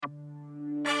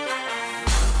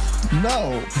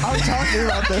No, I'm talking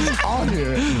about this on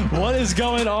here. What is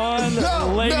going on,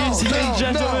 ladies and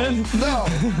gentlemen? No.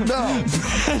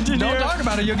 Brandon Don't here, talk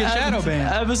about it. You'll get shadow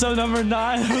banned. episode number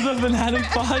 9 of the Fanatic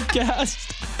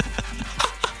Podcast.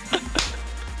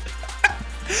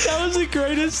 That was the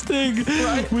greatest thing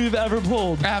we've ever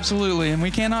pulled. Absolutely, and we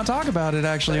cannot talk about it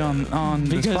actually on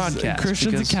this Because podcast.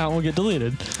 Christian's account will get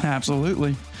deleted.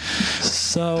 Absolutely.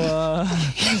 So,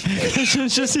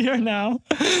 Christian's just here now.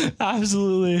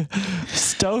 Absolutely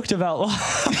stoked about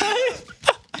life.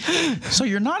 So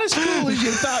you're not as cool as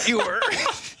you thought you were.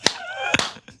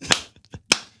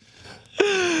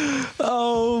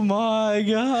 Oh my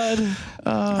God.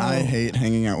 I hate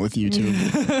hanging out with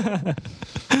YouTube.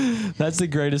 That's the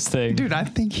greatest thing. Dude, I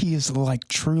think he is like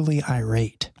truly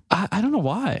irate. I don't know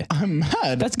why. I'm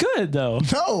mad. That's good though.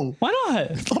 No. Why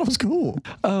not? I thought it was cool.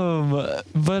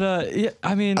 Yeah,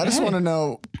 I mean, I just want to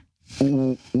know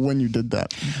when you did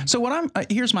that. So what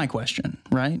here's my question,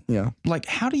 right? Yeah. Like,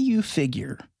 how do you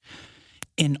figure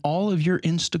in all of your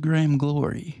Instagram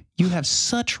glory, you have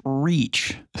such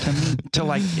reach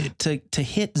to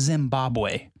hit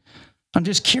Zimbabwe? I'm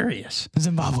just curious.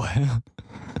 Zimbabwe.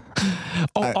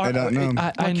 I don't know.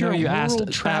 I Like know you're a you asked world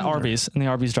at traveler. Arby's in the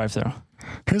Arby's drive-thru.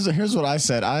 Here's what I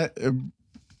said.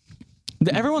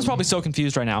 Everyone's probably so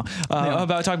confused right now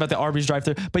about talking about the Arby's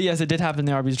drive-thru. But yes, it did happen in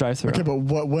the Arby's drive-thru. Okay, but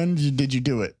when did you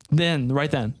do it?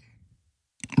 Right then.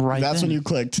 Right. That's then. when you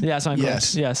clicked. Yeah, that's when I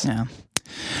Yes. clicked. Yes. Yeah.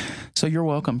 So you're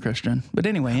welcome, Christian. But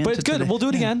anyway, But it's good. We'll do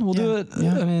it again. We'll do it.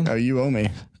 Yeah. I mean, Oh, you owe me.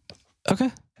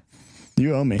 okay.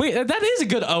 You owe me. Wait, that is a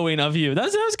good owing of you. That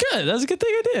was good. That was a good thing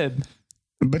I did.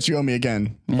 But you owe me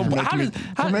again.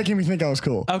 For making me think I was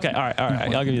cool. Okay, all right,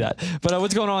 I'll give you that. But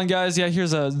what's going on, guys? Yeah,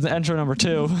 here's the intro number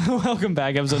 2. Welcome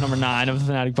back, episode number 9 of the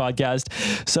Fanatic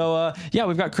Podcast. So, yeah,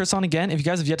 we've got Chris on again. If you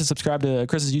guys have yet to subscribe to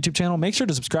Chris's YouTube channel, make sure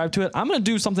to subscribe to it. I'm going to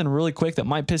do something really quick that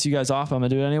might piss you guys off. I'm going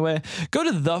to do it anyway. Go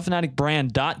to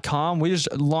thefanaticbrand.com. We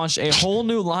just launched a whole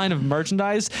new line of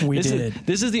merchandise.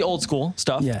 This is the old school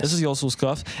stuff. Yes. This is the old school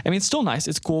stuff. I mean, it's still nice.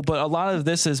 It's cool, but a lot of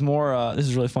this is more, this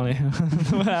is really funny.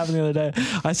 What happened the other day?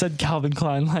 I said Calvin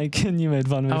Klein, and you made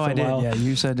fun of me for a while. Oh, I did. Yeah,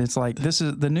 you said it's like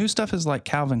the new stuff is like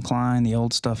Calvin Klein. The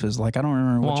old stuff is like I don't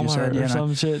remember what Walmart you said. or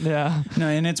some shit. Yeah. No,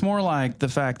 and it's more like the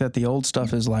fact that the old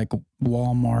stuff is like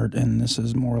Walmart, and this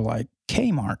is more like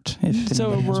Kmart.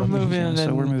 So we're moving.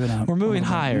 So we're moving up. We're moving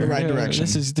higher. In the right direction.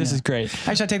 This is great.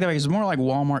 Actually, I take that back. It's more like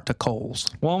Walmart to Kohl's.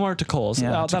 Walmart to Kohl's.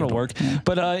 Yeah, That'll work. Yeah.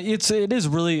 But it is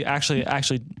really actually.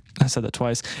 I said that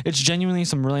twice. It's genuinely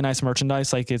some really nice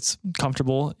merchandise. Like it's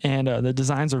comfortable, and the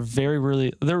designs are they're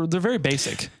very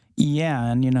basic.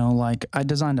 Yeah, and like I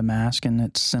designed a mask, and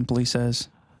it simply says,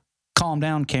 "Calm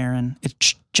down, Karen.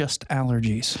 It's just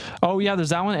allergies." Oh yeah, there's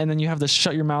that one, and then you have the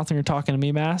 "shut your mouth when you're talking to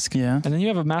me" mask. Yeah. And then you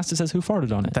have a mask that says "who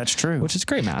farted" on it. That's true. Which is a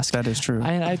great mask. That is true.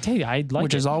 I tell you, I like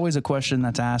Which is always a question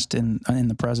that's asked in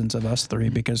the presence of us three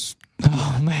because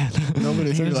oh man,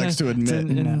 Nobody here likes to it's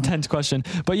admit. an intense question.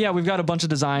 But yeah, we've got a bunch of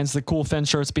designs: the cool Finn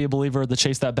shirts, "Be a Believer," the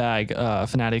 "Chase That Bag,"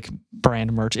 Fanatic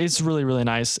brand merch. It's really really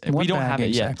nice. What we don't bag have it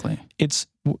exactly? yet. It's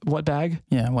what bag?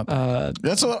 Yeah, what bag?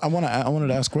 That's what I wanted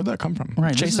to ask. Where'd that come from?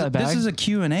 Right. Chase That Bag? This is a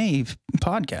Q&A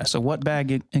podcast. So what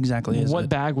bag exactly is What it?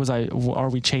 bag are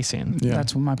we chasing? Yeah.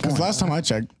 That's my point. Because last time I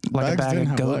checked, like a bags bag didn't of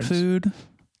have goat legs. food,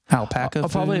 alpaca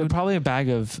food. Probably a bag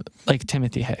of like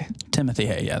Timothy Hay. Timothy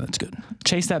Hay. Yeah, that's good.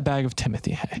 Chase that bag of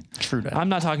Timothy Hay. True that. I'm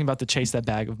not talking about the chase that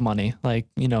bag of money. Like,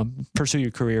 pursue your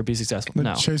career, be successful. But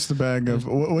No. Chase the bag of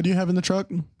what do you have in the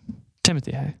truck?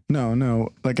 Timothy Hay. No,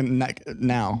 like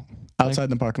now outside in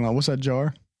the parking lot. What's that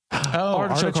jar? Oh,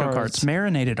 artichoke artichoke hearts. hearts.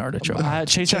 Marinated artichoke.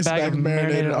 Chase that bag of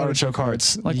marinated artichoke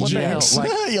hearts. Like what the hell? Yes. Like,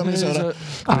 Yummy soda. I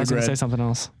was going to Regret. say something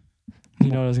else. You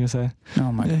know what I was going to say?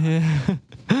 oh my God.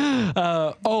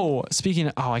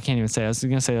 I can't even say. I was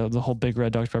going to say the whole Big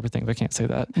Red Dr. Pepper thing, but I can't say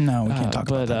that. No, we can't talk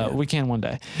about that. But we can one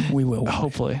day. We will.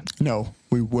 Hopefully. No,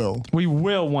 we will. We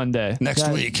will one day. Next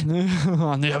week.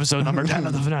 On the episode number 10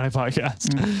 of the Fanatic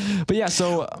Podcast. But yeah,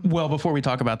 so Well, before we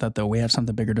talk about that, though, we have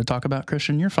something bigger to talk about.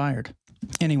 Christian, you're fired.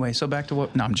 Anyway, so back to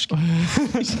what? No, I'm just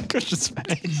kidding. Christian's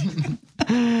face.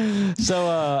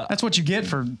 So That's what you get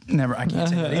for never. I can't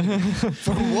say that either.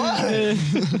 For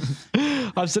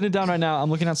what? I'm sitting down right now.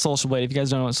 I'm looking at Social Blade. If you guys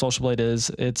don't know what Social Blade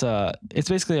is, it's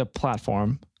basically a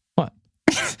platform. What?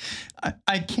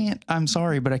 I can't. I'm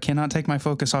sorry, but I cannot take my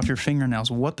focus off your fingernails.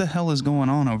 What the hell is going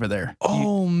on over there?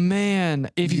 Oh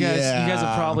man! If you guys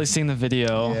have probably seen the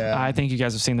video. Yeah. I think you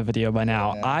guys have seen the video by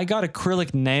now. Yeah. I got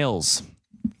acrylic nails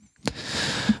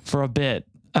for a bit.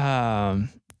 And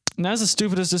that was the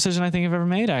stupidest decision I think I've ever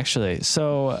made, actually.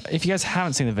 So if you guys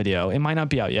haven't seen the video, it might not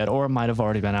be out yet, or it might have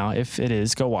already been out. If it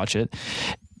is, go watch it.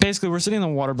 basically we're sitting in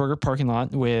the Whataburger parking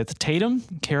lot with Tatum,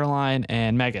 Caroline,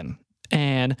 and Megan.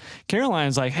 And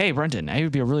Caroline's like, hey, Brenton, it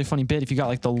would be a really funny bit if you got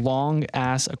like the long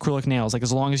ass acrylic nails, like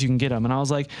as long as you can get them. And I was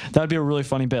like, that would be a really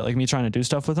funny bit, like me trying to do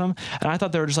stuff with them. And I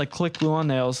thought they were just like click glue on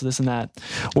nails, this and that.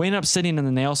 We ended up sitting in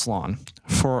the nail salon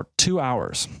for 2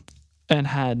 hours and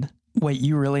had. Wait,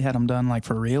 you really had them done like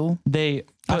for real? I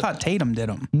thought Tatum did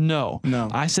them. No. No.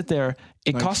 I sit there.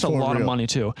 It Like cost a for lot of real. money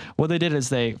too. What they did is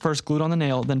they first glued on the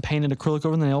nail, then painted acrylic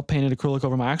over the nail, painted acrylic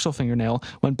over my actual fingernail,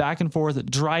 went back and forth,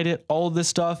 dried it, all of this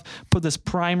stuff, put this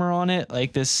primer on it,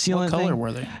 like this sealant What color thing.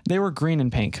 were they? They were green and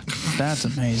pink. That's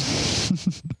amazing.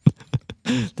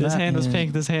 This That hand was is-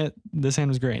 pink. This hand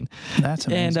was green. That's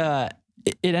amazing. And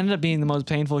it ended up being the most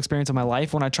painful experience of my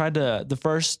life. When I tried to, the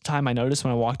first time I noticed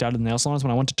when I walked out of the nail salon is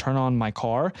when I went to turn on my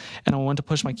car and I went to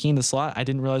push my key in the slot. I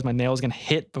didn't realize my nail was going to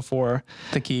hit before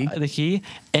the key.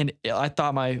 and I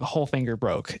thought my whole finger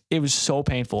broke. It was so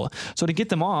painful. So to get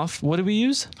them off, what did we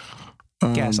use?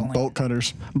 Gasoline. Bolt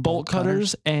cutters. Bolt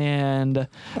cutters and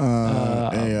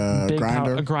A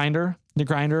grinder. a grinder. The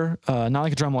grinder, not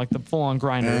like a Dremel, like the full-on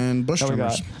grinder. And bush that we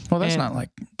got. trimmers. Well, that's And- not like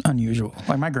unusual.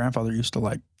 Like my grandfather used to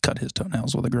like cut his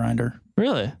toenails with a grinder.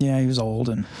 Really? Yeah, he was old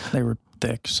and they were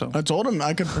thick. So I told him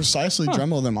I could precisely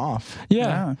Dremel them off.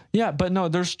 Yeah. Yeah. But no,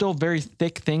 there's still very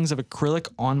thick things of acrylic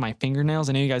on my fingernails.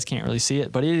 I know you guys can't really see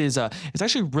it, but it is, it's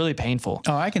actually really painful.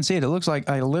 oh, I can see it. It looks like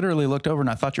I literally looked over and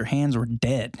I thought your hands were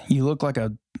dead. You look like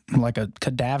a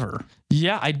cadaver.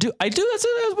 Yeah, I do. That's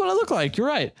what I look like. You're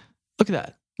right. Look at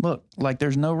that. Look, like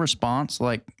there's no response.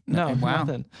 Like No, wow.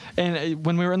 nothing. And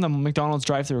when we were in the McDonald's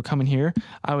drive-thru coming here,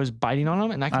 I was biting on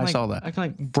them, and I can saw that. I can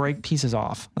like break pieces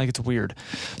off. Like it's weird.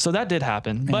 So that did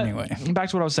happen. But Anyway. back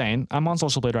to what I was saying. I'm on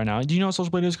Social Blade right now. Do you know what Social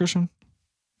Blade is, Christian?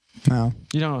 No.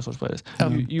 You don't know what Social Blade is.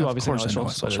 you Of obviously know course what I know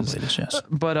what Social social Blade is. blade is. Yes.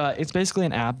 But it's basically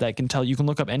an app that can tell you can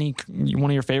look up any one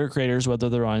of your favorite creators, whether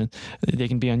they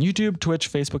can be on YouTube,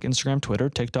 Twitch, Facebook, Instagram, Twitter,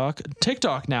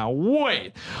 TikTok now.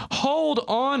 Wait, hold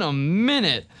on a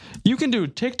minute. You can do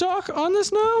TikTok on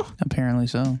this now? Apparently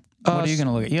so. What are you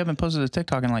gonna look at? You haven't posted a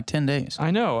TikTok in like 10 days. I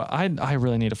know. I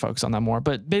really need to focus on that more.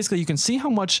 But basically, you can see how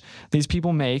much these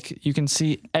people make. You can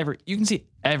see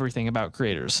everything about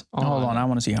creators. Hold on, I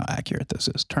want to see how accurate this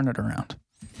is. Turn it around.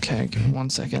 Okay, give me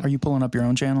 1 second. Are you pulling up your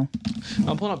own channel?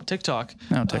 I'm pulling up TikTok.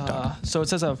 No, TikTok. So it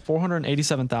says I have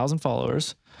 487,000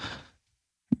 followers.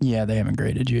 Yeah, they haven't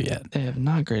graded you yet. They have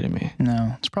not graded me.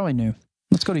 No, it's probably new.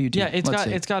 Let's go to YouTube. Yeah, Let's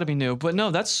see. it's got to be new. But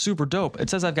no, that's super dope. It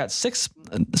says I've got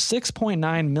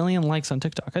 6.9 million likes on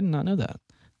TikTok. I did not know that.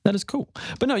 That is cool.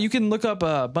 But no, you can look up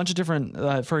a bunch of different,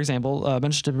 for example, a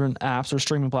bunch of different apps or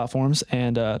streaming platforms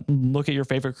and look at your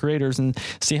favorite creators and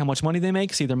see how much money they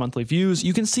make, see their monthly views.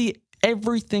 You can see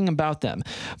everything about them.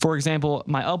 For example,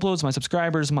 my uploads, my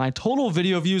subscribers, my total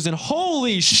video views, and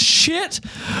holy shit,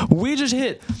 we just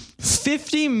hit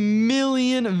 50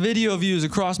 million video views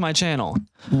across my channel.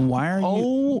 Why are you?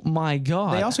 Oh my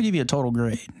God. They also give you a total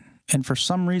grade. And for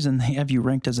some reason, they have you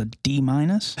ranked as a D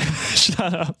minus.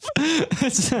 Shut up.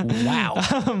 Wow.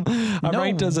 I'm No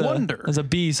ranked wonder. as a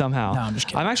B somehow. No, I'm just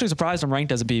kidding. I'm actually surprised I'm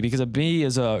ranked as a B because a B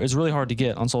is really hard to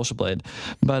get on Social Blade.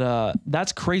 But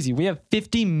that's crazy. We have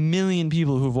 50 million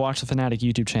people who've watched the Fnatic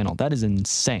YouTube channel. That is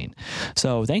insane.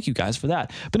 So thank you guys for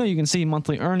that. But no, you can see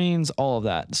monthly earnings, all of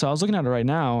that. So I was looking at it right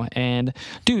now, and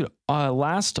dude,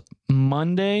 last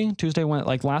Tuesday went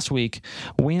like last week,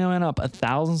 we went up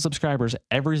 1,000 subscribers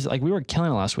we were killing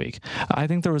it last week. I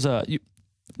think there was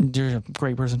you're a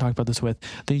great person to talk about this with.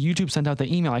 The YouTube sent out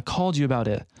the email. I called you about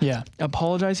it. Yeah.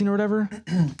 Apologizing or whatever.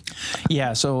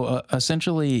 Yeah. So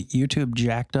essentially, YouTube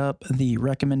jacked up the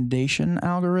recommendation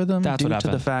algorithm That's due what to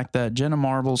the happened. fact that Jenna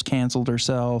Marbles canceled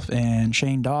herself and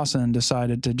Shane Dawson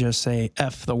decided to just say,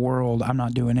 F the world, I'm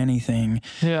not doing anything.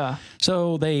 Yeah.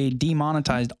 So they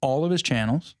demonetized all of his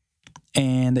channels.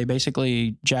 And they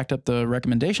basically jacked up the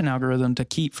recommendation algorithm to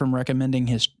keep from recommending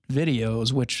his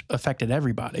videos, which affected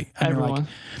everybody. I mean, Everyone. like,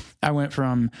 I went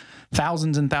from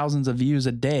thousands and thousands of views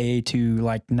a day to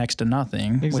like next to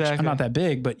nothing, which Exactly. I'm not that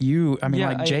big, but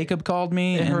Jacob called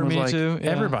me it and hurt was me like, too, yeah.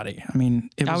 everybody. I mean,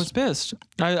 I was pissed.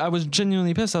 I was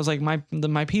genuinely pissed. I was like,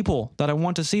 my people that I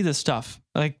want to see this stuff,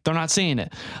 like they're not seeing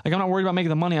it. Like I'm not worried about making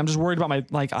the money. I'm just worried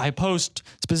about I post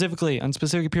specifically on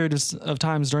specific periods of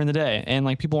times during the day, and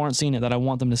like people aren't seeing it that I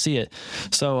want them to see it.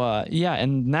 So yeah,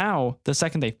 and now the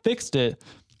second they fixed it,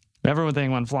 everything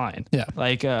went flying. Yeah.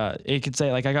 Like it could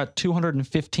say like I got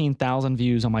 215,000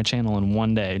 views on my channel in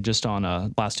one day just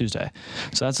on last Tuesday.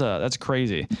 So that's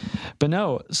crazy. But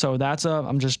no, so that's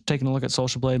I'm just taking a look at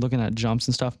Social Blade, looking at jumps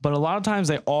and stuff. But a lot of times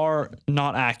they are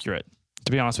not accurate,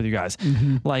 to be honest with you guys.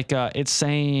 Like it's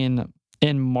saying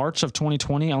In March of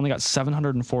 2020, I only got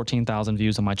 714,000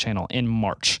 views on my channel in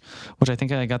March, which I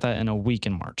think I got that in a week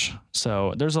in March.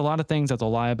 So there's a lot of things that they'll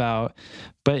lie about,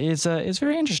 but it's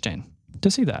very interesting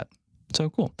to see that. So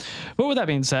cool. But with that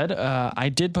being said, I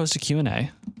did post a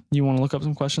Q&A. You want to look up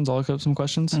some questions? I'll look up some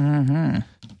questions.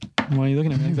 Mm-hmm. Why are you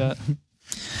looking at me like that?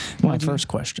 My first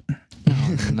question.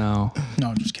 No. No,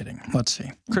 I'm just kidding. Let's see.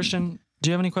 Christian, do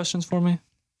you have any questions for me?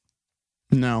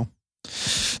 No.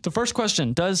 The first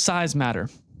question, does size matter?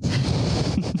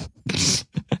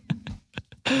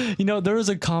 There was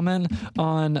a comment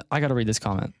on, I got to read this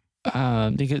comment.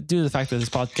 Because due to the fact that this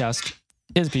podcast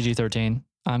is PG-13,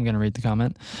 I'm going to read the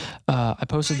comment. I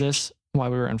posted this while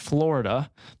we were in Florida,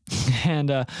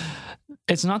 and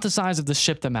it's not the size of the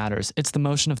ship that matters. It's the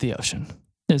motion of the ocean,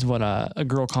 is what a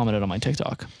girl commented on my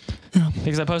TikTok. Yeah.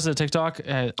 Because I posted a TikTok.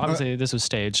 Obviously, this was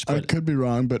staged. I But could be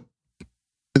wrong, but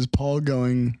is Paul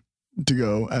going to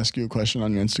go ask you a question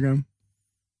on your Instagram?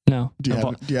 no. Do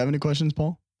you have any questions,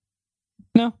 Paul?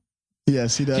 No.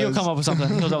 Yes, he does. He'll come up with something.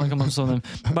 He'll definitely come up with something.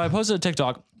 But I posted a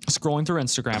TikTok scrolling through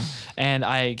Instagram, and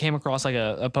I came across like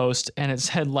a post, and it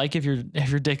said like if your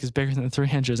dick is bigger than 3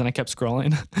 inches, and I kept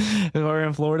scrolling. We were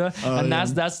in Florida, and yeah.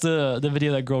 that's the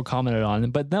video that girl commented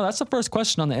on. But no, that's the first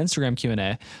question on the Instagram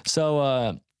Q&A.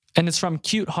 So and it's from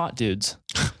Cute Hot Dudes.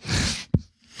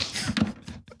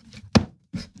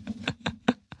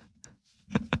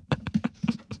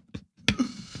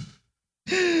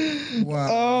 Wow.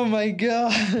 Oh my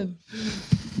god.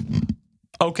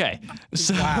 Okay,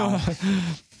 so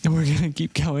we're gonna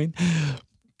keep going.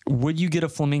 Would you get a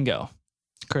flamingo,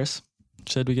 Chris?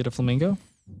 Should we get a flamingo?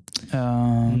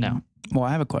 No. Well,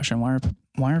 I have a question. Why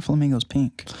are flamingos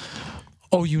pink?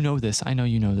 Oh, you know this. I know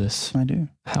you know this. I do.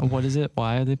 What is it?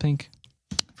 Why are they pink?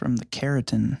 From the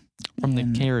keratin. From the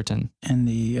keratin. And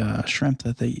the shrimp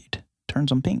that they eat turns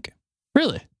them pink.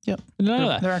 Really? Yep. I didn't know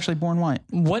that. They're actually born white.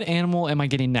 What animal am I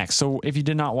getting next? So if you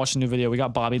did not watch the new video, we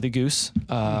got Bobby the goose.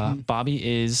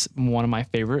 Bobby is one of my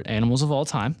favorite animals of all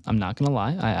time. I'm not going to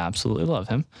lie. I absolutely love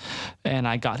him. And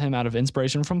I got him out of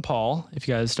inspiration from Paul. If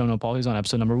you guys don't know Paul, he's on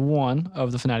episode number 1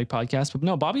 of the Fanatic podcast. But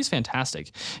no, Bobby's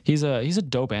fantastic. He's a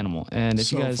dope animal. And if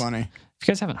So you guys funny. If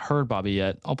you guys haven't heard Bobby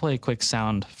yet, I'll play a quick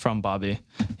sound from Bobby.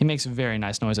 He makes very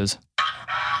nice noises.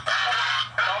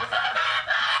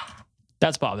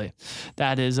 That's Bobby.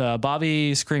 That is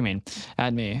Bobby screaming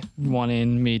at me,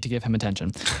 wanting me to give him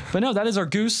attention. But no, that is our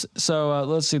goose. So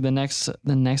let's see the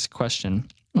next question.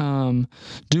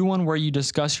 Do one where you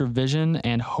discuss your vision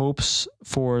and hopes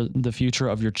for the future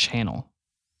of your channel.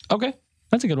 Okay,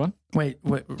 that's a good one. Wait,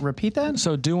 repeat that?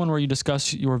 So do one where you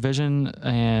discuss your vision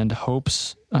and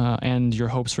hopes and your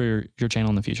hopes for your channel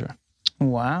in the future.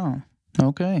 Wow.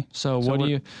 Okay. So what do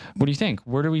you think?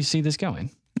 Where do we see this going?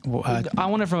 Well, I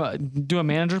want to do a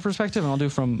manager perspective, and I'll do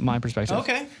from my perspective.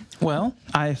 Okay. Well,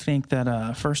 I think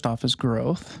that first off is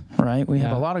growth, right? We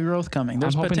have a lot of growth coming.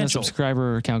 There's I'm hoping potential. the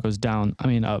subscriber count goes down. I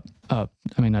mean, up. I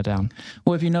mean, not down.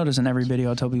 Well, if you notice in every video,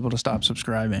 I tell people to stop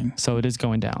subscribing. So it is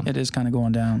going down. It is kind of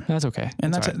going down. That's okay.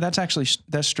 And all right. that's actually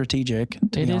strategic,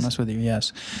 to be honest with you.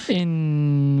 Yes.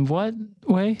 In what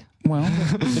way? Well,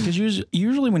 because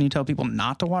usually when you tell people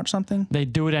not to watch something, They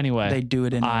do it anyway. they do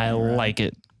it anyway. I right? like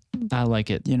it. I like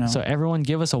it. You know. So everyone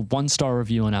give us a 1-star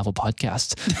review on Apple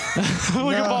Podcasts.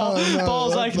 Look at Paul. No,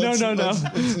 Paul's like, no.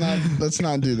 Let's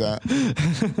not do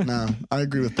that. No, I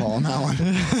agree with Paul on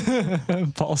that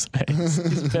one. Paul's face.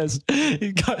 He's pissed.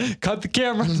 He cut the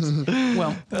camera.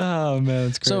 Well, Oh man,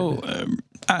 that's great. so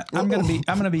I'm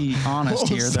gonna be honest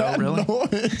here, though. Really,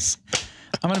 Noise?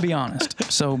 I'm gonna be honest.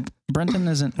 So Brenton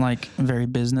isn't like very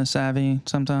business savvy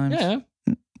sometimes. yeah.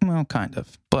 Well, kind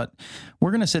of. But we're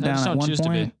going to sit down just at don't one choose to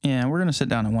point. Yeah, we're going to sit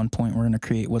down at one point. We're going to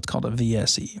create what's called a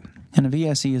VSE. And a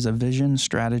VSE is a vision,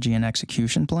 strategy, and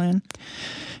execution plan.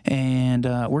 And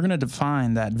we're going to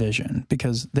define that vision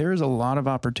because there is a lot of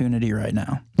opportunity right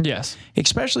now, Yes.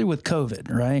 especially with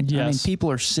COVID, right? Yes. I mean, people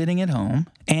are sitting at home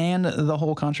and the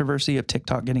whole controversy of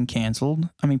TikTok getting canceled.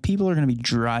 I mean, people are going to be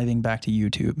driving back to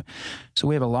YouTube. So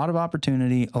we have a lot of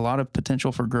opportunity, a lot of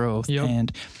potential for growth. Yep.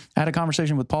 And I had a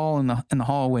conversation with Paul in the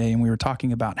hallway, and we were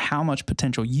talking about how much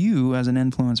potential you as an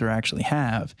influencer actually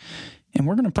have. And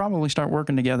we're going to probably start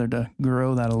working together to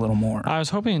grow that a little more. I was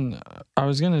hoping I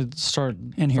was gonna start.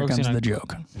 And here focusing comes on the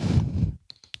joke.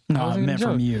 No, I wasn't meant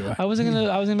gonna from joke. you. I was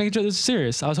gonna make a joke. This is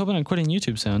serious. I was hoping on quitting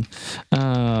YouTube soon.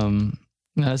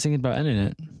 I was thinking about ending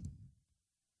it.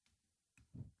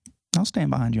 I'll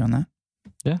stand behind you on that.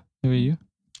 Yeah, maybe you,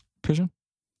 Christian.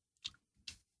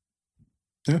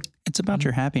 It's about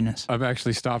your happiness. I've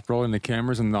actually stopped rolling the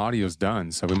cameras and the audio's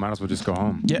done, so we might as well just go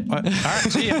home. Yeah. All right.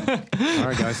 See ya. All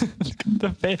right, guys.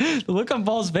 The look on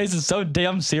Paul's face is so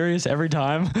damn serious every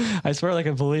time. I swear I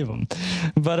can believe him.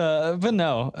 But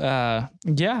no.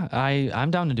 Yeah,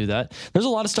 I'm down to do that. There's a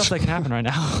lot of stuff that can happen right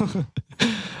now.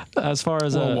 As far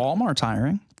as Well, Walmart's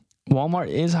hiring. Walmart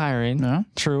is hiring. Yeah.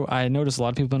 True. I noticed a lot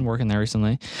of people have been working there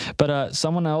recently. But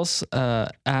someone else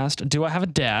asked, do I have a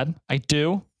dad? I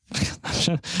do.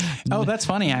 Oh, that's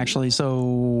funny actually.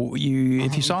 So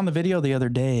if you saw in the video the other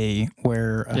day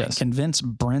where I Yes. convinced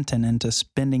Brenton into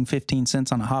spending 15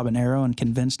 cents on a habanero and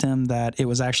convinced him that it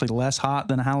was actually less hot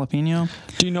than a jalapeno.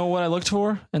 Do you know what I looked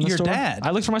for in the Your store? dad.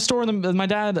 I looked for my store in the my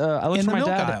dad. I looked In for the my milk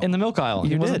dad aisle. in the milk aisle.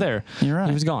 He You wasn't did. there. You're right.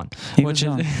 He was gone. He was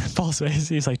gone. Paul's face.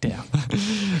 He's like, damn.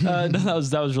 No,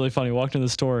 that was really funny. I walked into the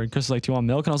store and Chris was like, "Do you want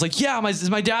milk?" And I was like, "Yeah." Is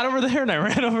my dad over there? And I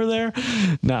ran over there.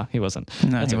 No, he wasn't.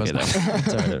 No, That's he okay wasn't. though. It's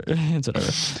all right. It's whatever.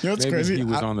 You know what's Maybe crazy? he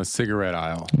was on the cigarette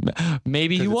aisle.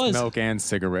 Maybe he 'Cause it's was. milk and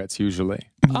cigarettes usually.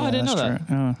 Oh, I didn't know that's that.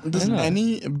 true. Oh. Does I know.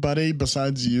 anybody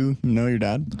besides you know your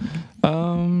dad?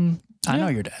 I know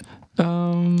your dad.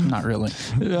 Not really.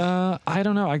 I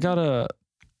don't know. I got a.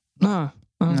 I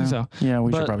don't think so. Yeah,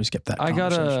 we But should probably skip that. I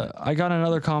got conversation.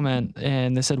 another comment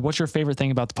and they said, "What's your favorite thing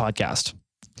about the podcast?"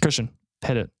 Christian,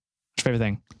 hit it. What's your favorite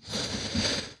thing?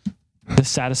 The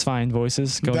satisfying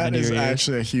voices going That into is your ears.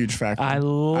 actually a huge factor. I I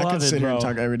love could it, sit here bro. and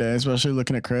talk every day, especially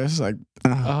looking at Chris. Like,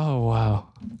 Oh wow,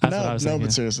 that's what I was thinking.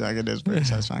 but seriously, like it is very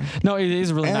satisfying. No, it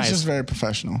is really And nice. it's just very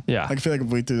professional. Yeah. Like, I feel like if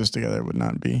we threw this together, it would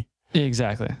not be,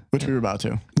 Exactly. which we were about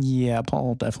to. Yeah,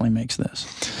 Paul definitely makes this.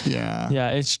 Yeah. Yeah,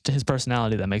 it's his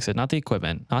personality that makes it, not the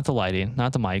equipment, not the lighting,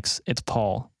 not the mics. It's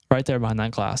Paul right there behind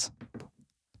that glass.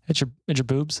 It's your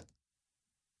boobs.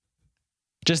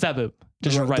 Just that boob.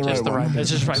 Just The your right- right. the Just right the right. one. It's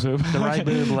just right boob. The right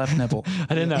boob, left nipple.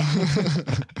 I didn't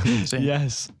know. See?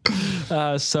 Yes.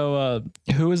 So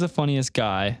who is the funniest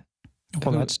guy?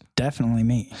 Well, that's definitely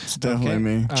me. It's definitely Okay.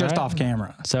 me. All Just right. off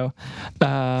camera. So,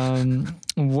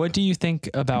 what do you think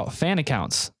about fan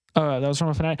accounts? That was from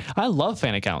a fan. I love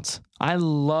fan accounts. I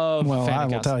love Well, fan I will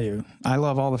accounts. tell you, I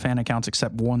love all the fan accounts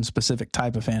except one specific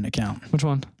type of fan account. Which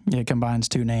one? It combines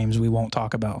two names we won't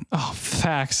talk about. Oh,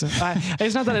 facts.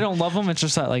 It's not that I don't love them. It's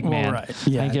just that, like, man, right.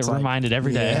 Yeah, I get it's like- reminded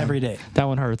every day. Every day. That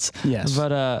one hurts. Yes.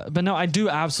 But no, I do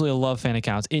absolutely love fan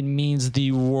accounts. It means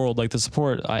the world. Like the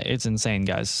support, it's insane,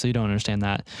 guys. So you don't understand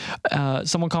that.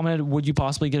 Someone commented, "Would you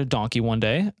possibly get a donkey one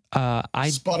day?"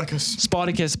 Spartacus.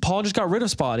 Spartacus. Paul just got rid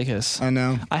of Spartacus. I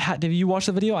know. Did you watch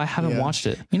the video? I haven't Yeah. watched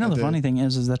it. You know, the did. funny thing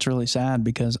is that's really sad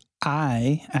because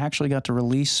I actually got to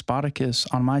release Spartacus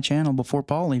on my channel before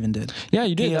Paul even did. Yeah,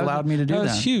 you did. He allowed me to do that. That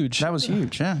was huge. That was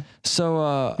huge, yeah.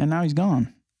 So, And now he's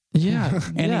gone. yeah.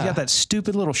 And he's got that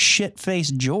stupid little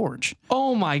shit-faced George.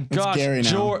 Oh my gosh. Gary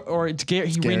now. Or it's Gary.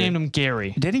 He Gary. renamed him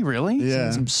Gary. Did he really?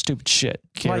 Yeah. Some stupid shit.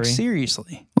 Gary. Like,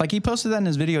 seriously. Like, he posted that in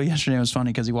his video yesterday. It was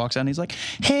funny because he walks out and he's like,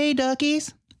 "Hey,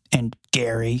 duckies." And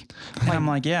Gary. And I'm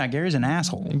like, yeah, Gary's an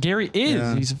asshole. Gary is.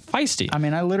 Yeah. He's feisty. I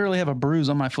mean, I literally have a bruise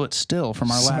on my foot still from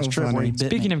our So last trip where funny. he bit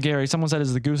Speaking me. of Gary, someone said,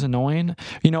 "Is the goose annoying?"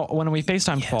 You know, when we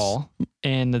FaceTime Paul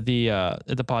in the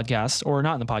podcast, or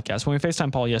not in the podcast, when we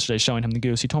FaceTime Paul yesterday showing him the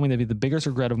goose, he told me that'd be the biggest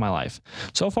regret of my life.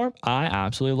 So far, I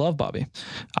absolutely love Bobby.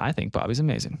 I think Bobby's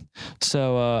amazing.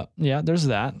 So yeah, there's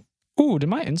that. Ooh, did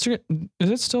my Instagram, is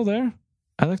it still there?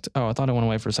 I thought it went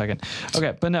away for a second.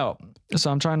 Okay, but no. So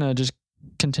I'm trying to just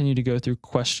continue to go through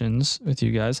questions with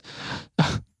you guys.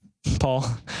 Paul,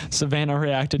 Savannah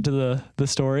reacted to the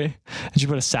story and she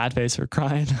put a sad face for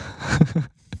crying.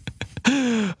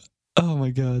 Oh my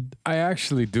God. I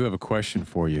actually do have a question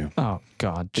for you. Oh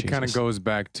God. It kind of Jesus. goes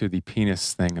back to the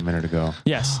penis thing a minute ago.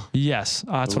 Yes. Yes.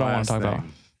 That's The what I want to last talk about.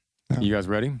 thing. You guys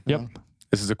ready? Yep.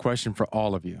 This is a question for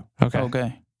all of you. Okay.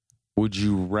 Okay. Would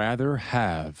you rather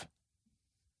have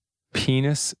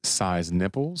penis-sized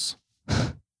nipples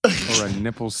or a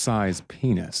nipple-sized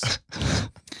penis?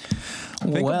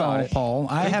 Think well, about it. Paul,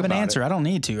 I Think have an about answer. it. I don't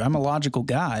need to. I'm a logical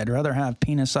guy. I'd rather have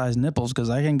penis-sized nipples because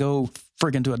I can go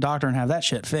friggin' to a doctor and have that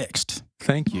shit fixed.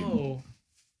 Thank you. Oh.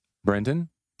 Brendan?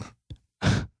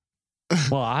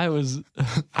 Well, I was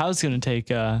gonna take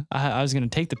I was gonna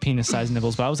take the penis sized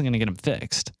nipples, but I wasn't gonna get them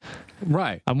fixed.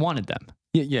 Right. I wanted them.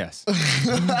 Yes.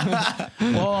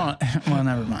 Well,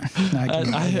 never mind. I I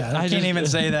can't just- even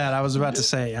say that. I was about to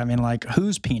say, I mean, like,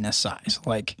 whose penis size?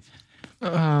 Like, you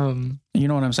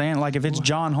know what I'm saying? Like, if it's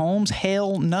John Holmes,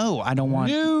 hell no. I don't want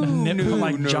a nipple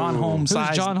like John Holmes Who's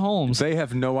size. John Holmes? They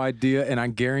have no idea, and I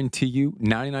guarantee you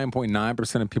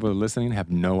 99.9% of people that are listening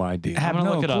have no idea. have I'm gonna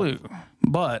no look it up. clue.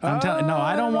 But I'm telling no,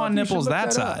 I don't want you should nipples look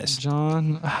that that up. size.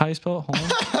 John, how do you spell it?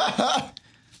 Holmes?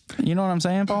 You know what I'm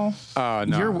saying, Paul? No.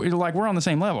 You're like, we're on the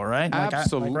same level, right? Like,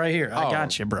 Absolutely. like right here. I Oh.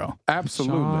 got you, bro.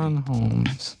 Absolutely. Sean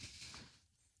Holmes.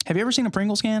 Have you ever seen a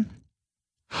Pringles can?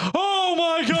 Oh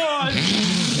my god!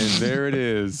 And there it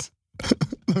is.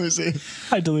 Let me see.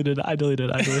 I deleted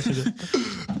it.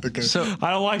 Okay. So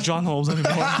I don't like John Holmes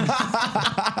anymore.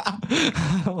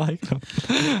 I don't like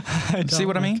him. see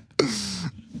what I mean?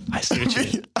 I see what you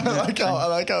mean. I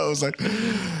like how it was like,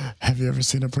 have you ever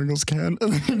seen a Pringles can?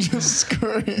 And then you just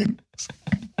scream.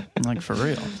 Like for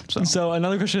real. So So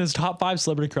another question is top 5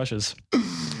 celebrity crushes.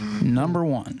 number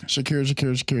 1.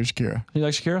 Shakira. You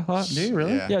like Shakira a lot? Do you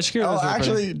really? Yeah, Shakira. Oh, was really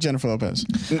actually, Jennifer Lopez.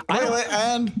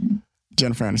 And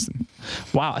Jennifer Aniston. pretty.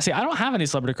 Wow. See, I don't have any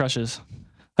celebrity crushes.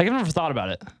 Like I've never thought about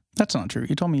it. That's not true.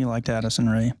 You told me you liked Addison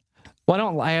Rae.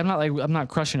 Well, I'm not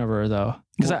crushing over her though,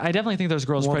 because I definitely think there's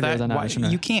girls prettier than Addison Rae.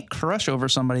 you can't crush over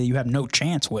somebody you have no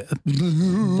chance with.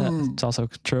 That's also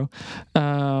true.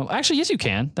 Actually, yes, you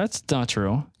can. That's not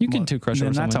true. You can too crush Then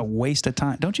over that's someone. a waste of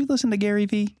time. Don't you listen to Gary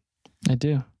Vee? I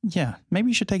do. Yeah, maybe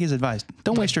you should take his advice.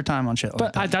 Don't waste your time on shit like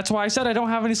But that. that's why I said I don't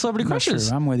have any celebrity That's crushes.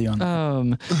 true. I'm with you on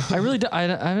that. I really I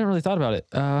haven't really thought about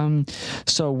it.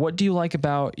 So what do you like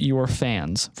about your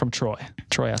fans? From Troy.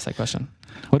 Troy asked that question.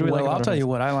 What do we like Well, about I'll our tell you fans?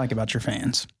 what I like about your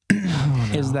fans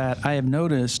is that I have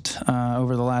noticed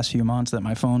over the last few months that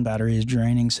my phone battery is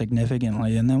draining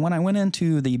significantly. And then when I went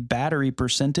into the battery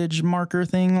percentage marker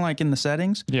thing, like in the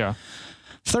settings, Yeah.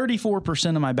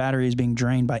 34% of my battery is being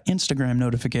drained by Instagram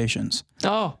notifications.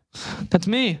 Oh, that's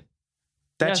me.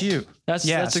 That's Yes. you. That's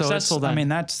So successful it's, then. I mean,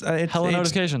 that's Hella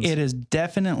notifications. It is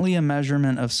definitely a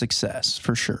measurement of success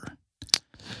for sure.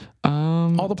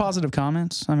 All the positive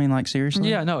comments. I mean, like seriously.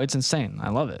 Yeah, no, it's insane. I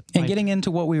love it. And Like, getting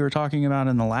into what we were talking about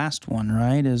in the last one,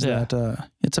 right? Is Yeah. that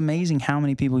it's amazing how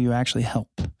many people you actually help.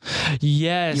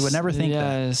 yes. You would never think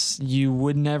that. Yes, you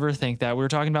would never think that. We were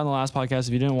talking about in the last podcast. If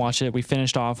you didn't watch it, we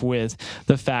finished off with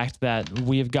the fact that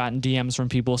we have gotten DMs from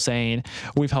people saying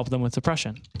we've helped them with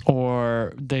depression,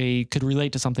 or they could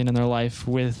relate to something in their life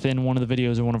within one of the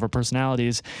videos or one of our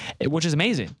personalities, which is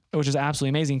amazing. Which is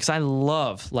absolutely amazing because I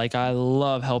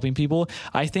love helping people.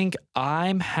 I think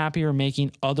I'm happier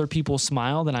making other people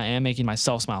smile than I am making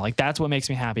myself smile. Like that's what makes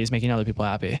me happy, is making other people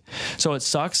happy. So it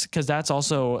sucks because that's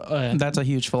also That's a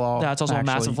huge flaw. that's also a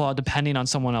massive actually. flaw depending on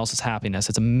someone else's happiness.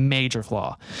 It's a major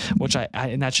flaw, which I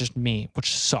and that's just me,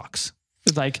 which sucks.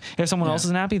 Like if someone else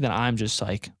isn't happy, then I'm just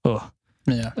like, oh.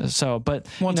 Yeah. So, but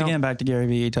Once you know, again, back to Gary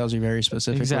Vee, he tells you very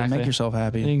specifically, Exactly. make yourself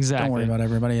happy. Exactly. Don't worry about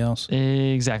everybody else.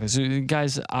 exactly. So,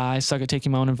 guys, I suck at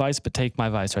taking my own advice, but take my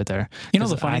advice right there. You know 'Cause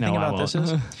the funny I know thing I about this won't.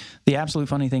 is, the absolute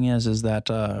funny thing is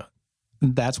that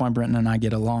that's why Brenton and I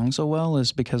get along so well,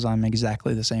 is because I'm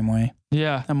exactly the same way.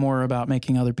 yeah. I'm more about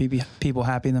making other people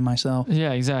happy than myself.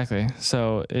 Yeah, exactly.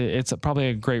 So it's probably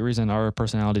a great reason our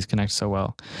personalities connect so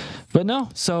well. But no,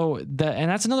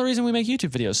 and that's another reason we make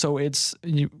YouTube videos. So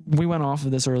we went off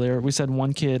of this earlier. We said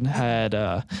one kid had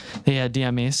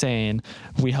DM me saying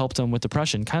we helped him with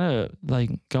depression. Kind of like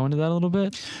go into that a little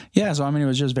bit. Yeah, so I mean,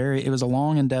 it was a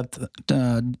long and depth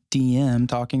DM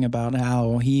talking about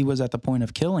how he was at the point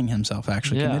of killing himself,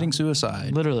 actually Yeah. committing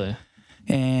suicide, Literally.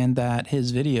 and that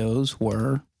his videos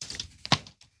were,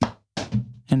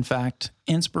 in fact,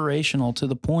 inspirational to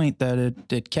the point that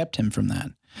it kept him from that,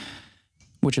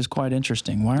 which is quite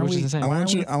interesting. Why are Which is we? insane. I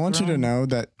want you to wrong? know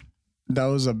that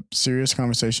was a serious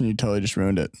conversation. You totally just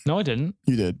ruined it. No, I didn't.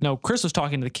 You did. No, Chris was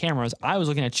talking to the cameras. I was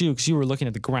looking at you because you were looking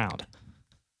at the ground.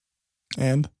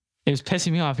 And It was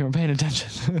pissing me off. You weren't paying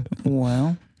attention.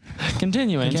 Well,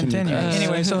 Continuing.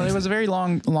 Anyway, so it was a very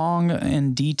long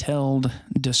and detailed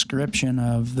description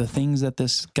of the things that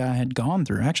this guy had gone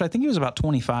through. Actually, I think he was about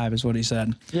 25 is what he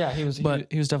said. Yeah, he was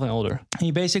definitely older.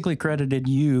 He basically credited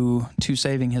you to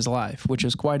saving his life, which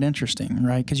is quite interesting,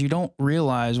 right? Because you don't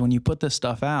realize when you put this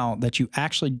stuff out that you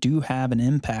actually do have an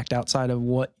impact outside of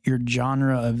what your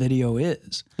genre of video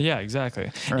is. Yeah, exactly.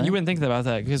 Right. And you wouldn't think about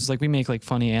that because like we make like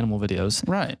funny animal videos.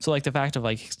 Right. So like the fact of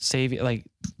like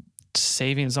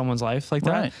saving someone's life like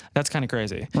that, Right. that's kind of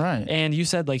crazy. Right. And you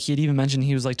said like he'd even mentioned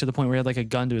he was like to the point where he had like a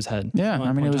gun to his head. Yeah. at one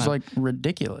I mean, point it in was time. like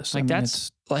ridiculous. like I mean,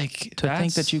 that's like to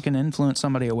think that you can influence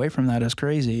somebody away from that is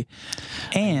crazy.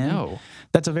 And No.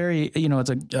 that's a very, it's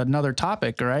another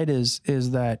topic, right? Is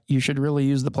that you should really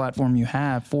use the platform you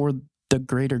have for the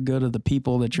greater good of the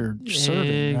people that you're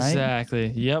serving, right? Exactly.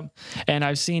 Yep. And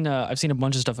I've seen a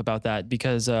bunch of stuff about that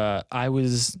because I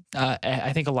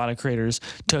think a lot of creators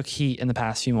took heat in the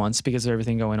past few months because of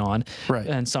everything going on. Right.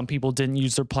 And some people didn't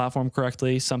use their platform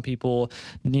correctly. Some people,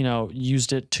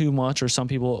 used it too much, or some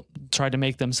people tried to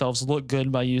make themselves look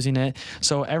good by using it.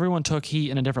 So everyone took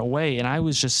heat in a different way. And I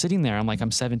was just sitting there. I'm like,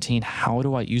 I'm 17. How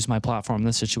do I use my platform in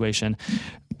this situation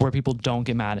where people don't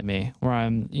get mad at me, where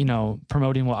I'm,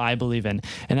 promoting what I believe in?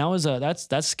 And that was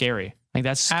that's scary. Like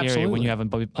that's scary Absolutely. when you have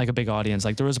a big audience.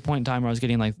 Like there was a point in time where I was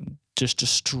getting like just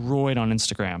destroyed on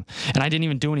Instagram, and I didn't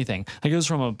even do anything. Like it was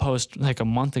from a post like a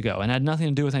month ago, and it had nothing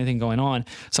to do with anything going on.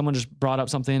 Someone just brought up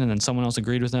something, and then someone else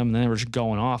agreed with them, and then they were just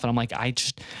going off. And I'm like,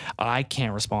 I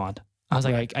can't respond. I was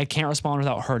like, I can't respond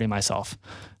without hurting myself.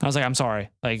 And I was like, I'm sorry.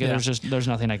 Like there's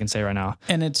nothing I can say right now.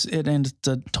 And it's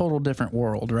a total different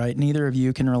world, right? Neither of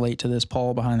you can relate to this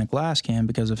Paul behind the glass can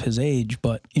because of his age,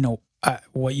 but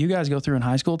what you guys go through in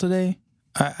high school today,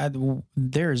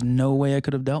 there is no way I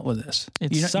could have dealt with this.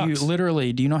 It you sucks.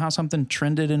 literally, do you know how something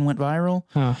trended and went viral?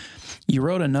 Huh. You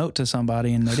wrote a note to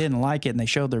somebody and they didn't like it and they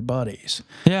showed their buddies.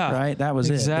 Yeah. Right? That was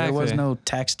it. There was exactly. no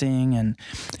texting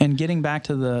and getting back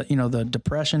to the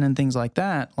depression and things like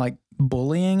that, like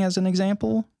bullying as an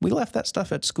example, we left that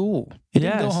stuff at school. It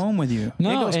didn't go Yes. home with you. No,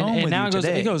 it goes home and with now you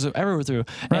today. it goes everywhere through.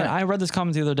 Right. And I read this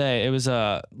comment the other day. It was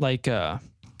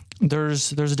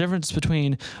there's a difference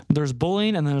between there's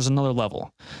bullying and there's another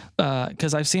level.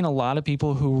 Because I've seen a lot of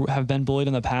people who have been bullied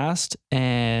in the past,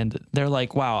 and they're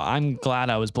like, wow, I'm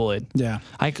glad I was bullied. Yeah.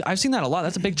 I've seen that a lot.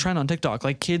 That's a big trend on TikTok.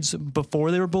 Like kids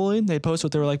before they were bullied, they post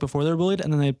what they were like before they were bullied,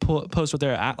 and then they post what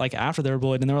they're like after they were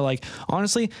bullied, and they were like,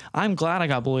 honestly, I'm glad I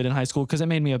got bullied in high school because it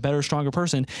made me a better, stronger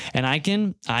person. And I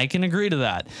can agree to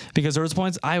that, because there was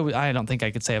points I don't think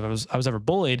I could say I was ever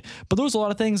bullied, but there was a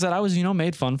lot of things that I was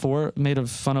made fun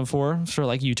of for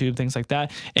like YouTube, things like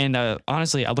that. And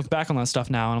honestly, I look back on that stuff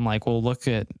now and I'm like, well, look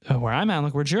at where I'm at,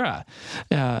 look where you're at,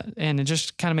 and it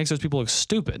just kind of makes those people look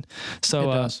stupid. So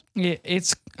It does.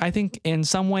 It's I think in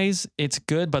some ways it's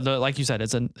good, but like you said,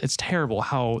 it's terrible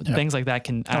how things like that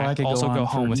can I could also go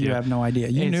home with you. You have no idea.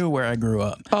 You knew where I grew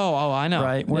up. Oh, I know.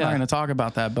 Right? We're Yeah. not going to talk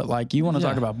about that, but like you want to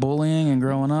talk about bullying and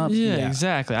growing up? Yeah,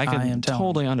 exactly. I am can telling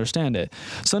totally understand it.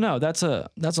 So no, that's a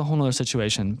whole nother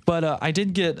situation. But I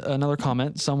did get another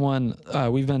comment. Someone,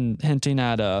 we've been hinting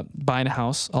at buying a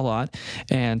house a lot,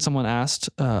 and someone asked,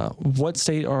 what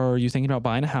state are you thinking about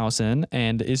buying a house in,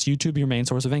 and is YouTube your main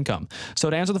source of income? So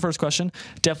to answer the first question,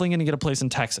 definitely going to get a place in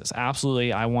Texas.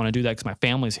 Absolutely, I want to do that because my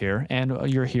family's here,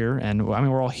 and you're here, and I mean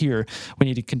we're all here. We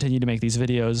need to continue to make these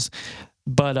videos.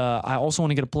 But I also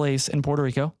want to get a place in Puerto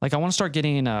Rico. Like I want to start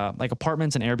getting like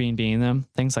apartments and Airbnb-ing them,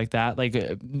 things like that. Like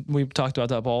we've talked about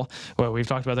that, Paul. Well, we've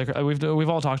talked about that. We've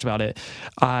all talked about it.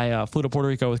 I flew to Puerto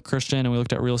Rico with Christian, and we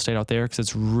looked at real estate out there because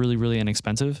it's really, really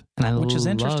inexpensive. And Which is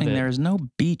interesting. It. There is no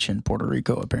beach in Puerto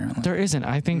Rico, apparently. There isn't.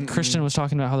 I think Christian was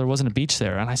talking about how there wasn't a beach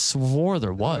there, and I swore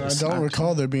there was. I don't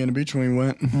recall there being a beach when we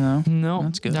went. No. No,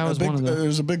 That's good. that was one of the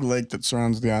There's a big lake that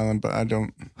surrounds the island, but I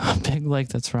don't. big lake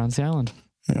that surrounds the island.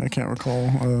 Yeah, I can't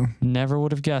recall. Never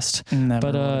would have guessed.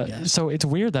 Never But would've guessed. so it's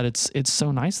weird that it's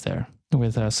so nice there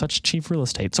with such cheap real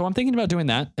estate. So I'm thinking about doing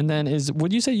that. And then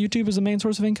would you say YouTube is the main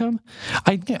source of income?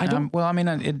 I don't. Well, I mean,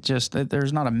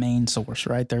 there's not a main source,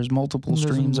 right? There's multiple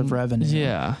streams of revenue.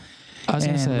 Yeah. I was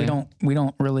gonna And say we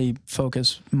don't really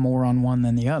focus more on one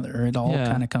than the other. It all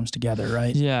kind of comes together,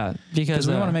 right? yeah, because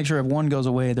we want to make sure if one goes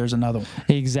away, there's another one.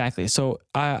 exactly. So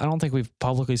I don't think we've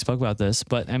publicly spoke about this,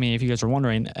 but I mean, if you guys are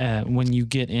wondering, when you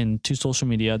get into social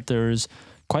media, there's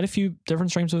quite a few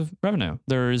different streams of revenue.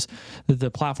 There's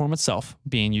the platform itself,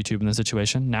 being YouTube in this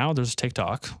situation. Now there's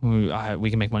TikTok. We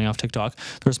can make money off TikTok.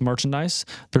 There's merchandise.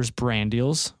 There's brand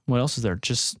deals. What else is there?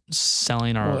 Just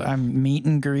selling our Meet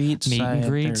and greets.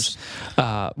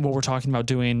 What we're talking about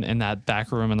doing in that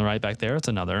back room and the right back there, it's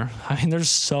another. I mean, there's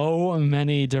so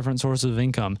many different sources of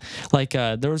income. Like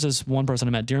there was this one person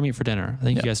I met, Deer Meat for Dinner. I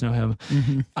think you guys know him.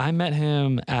 Mm-hmm. I met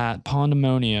him at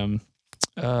Pondemonium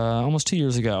almost 2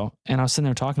 years ago, and I was sitting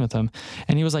there talking with him,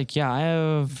 and he was like, yeah, I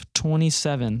have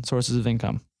 27 sources of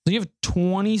income. So you have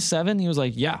 27? He was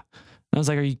like, yeah. And I was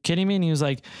like, are you kidding me? And he was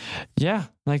like, yeah,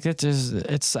 like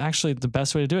it's actually the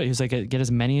best way to do it. He was like, get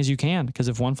as many as you can, because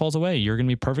if one falls away, you're going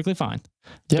to be perfectly fine.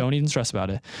 Yep. Don't even stress about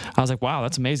it. I was like, wow,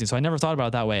 that's amazing. So I never thought about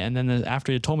it that way. And then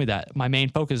after he told me that, my main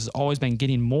focus has always been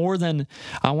getting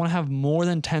I want to have more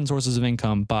than 10 sources of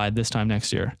income by this time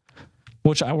next year,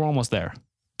 which we're almost there.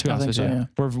 To be I honest with think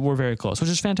you, so, we're very close, which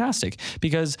is fantastic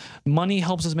because money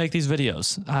helps us make these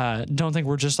videos. Don't think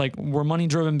we're just like we're money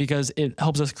driven because it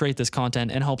helps us create this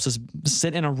content and helps us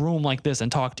sit in a room like this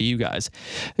and talk to you guys.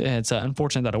 It's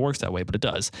unfortunate that it works that way, but it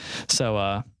does.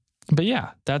 So, but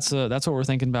yeah, that's what we're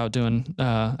thinking about doing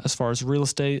as far as real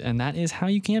estate, and that is how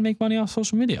you can make money off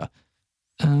social media.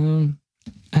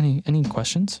 Any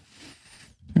questions?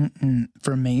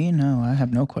 For me, no, I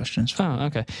have no questions. Oh,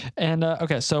 okay. And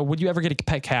okay, so would you ever get a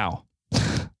pet cow?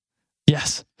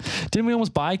 Yes. Didn't we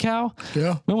almost buy a cow?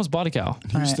 Yeah. We almost bought a cow.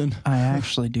 Houston. I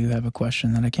actually do have a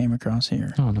question that I came across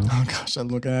here. Oh no. Oh gosh, I'm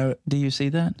looking at it. Do you see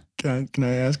that? Can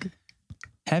I ask?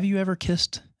 Have you ever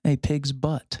kissed a pig's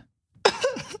butt?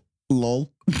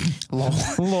 Lol. Lol.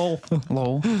 Lol.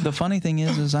 Lol. The funny thing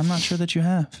is I'm not sure that you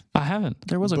have. I haven't.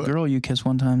 There was a girl you kissed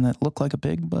one time that looked like a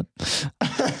pig, but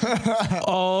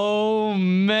Oh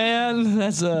man,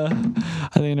 that's I think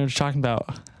I know what you're talking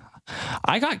about.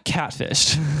 I got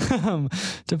catfished,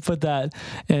 to put that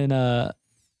in a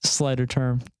slighter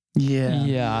term. yeah.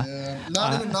 Yeah.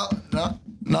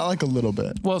 Not like a little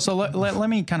bit. Well, so let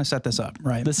me kind of set this up,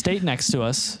 right? The state next to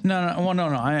us. No.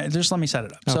 Just let me set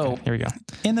it up. So Okay, here we go.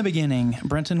 in the beginning,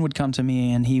 Brenton would come to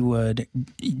me and he would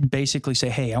basically say,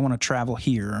 hey, I want to travel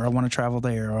here, or I want to travel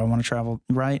there, or I want to travel,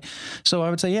 right? So I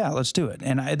would say, yeah, let's do it.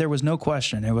 And there was no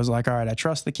question. It was like, all right, I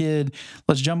trust the kid.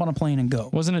 Let's jump on a plane and go.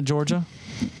 Wasn't it Georgia?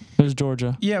 It was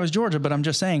Georgia. Yeah, it was Georgia, but I'm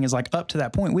just saying is like up to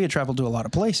that point, we had traveled to a lot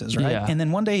of places, right? Yeah. And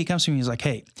then one day he comes to me, he's like,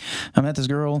 hey, I met this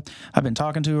girl. I've been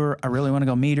talking to her. I really want to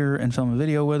go meet her and film a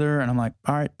video with her. And I'm like,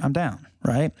 all right, I'm down,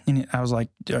 right? And I was like,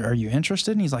 are you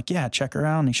interested? And he's like, yeah, check her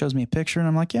out. And he shows me a picture and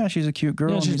I'm like, yeah, she's a cute girl.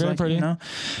 Yeah, and she's he's very like, pretty. You know?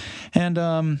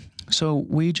 And so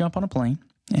we jump on a plane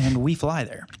and we fly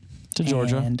there. To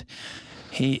Georgia. And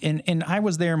and I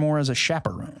was there more as a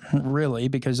chaperone, really,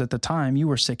 because at the time you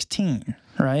were 16,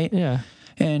 right? Yeah.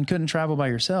 And couldn't travel by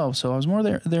yourself. So I was more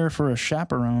there for a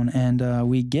chaperone. And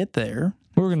we get there.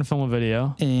 We were going to film a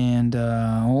video. And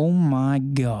oh my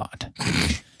God.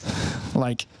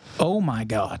 Like, oh my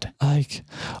God. Like,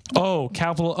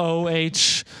 capital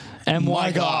OHMY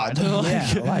My God.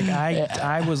 Yeah, like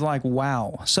I was like,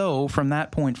 wow. So from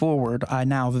that point forward, I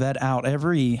now vet out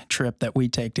every trip that we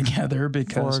take together For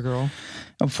because a girl.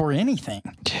 for anything.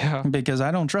 Yeah. Because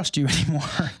I don't trust you anymore.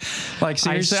 Like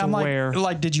seriously, I'm swear.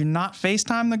 like, did you not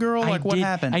FaceTime the girl? Like what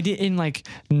happened? I didn't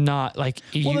not like.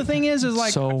 Well, the thing is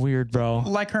like so weird, bro.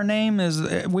 like her name is,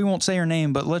 we won't say her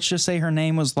name, but let's just say her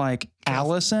name was like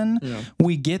Allison. Yeah.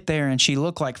 We get there and she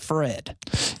looked like Fred.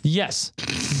 Yes.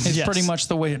 It's pretty much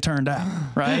the way it turned out,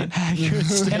 right?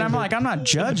 And I'm like, I'm not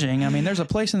judging. I mean, there's a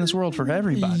place in this world for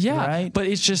everybody, Yeah, right? but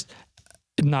it's just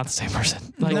not the same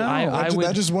person. Like No,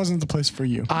 That just wasn't the place for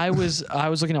you. I was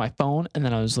looking at my phone and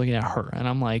then I was looking at her and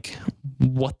I'm like,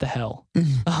 what the hell?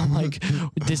 I'm like,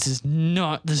 this is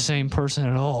not the same person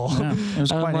at all. Yeah, it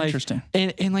was And I'm quite like- interesting.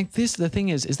 And like this, the thing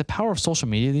is the power of social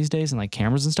media these days and like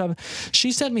cameras and stuff.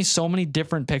 She sent me so many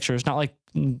different pictures, not like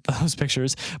those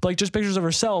pictures, but like just pictures of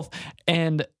herself.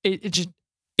 And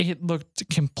it looked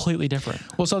completely different.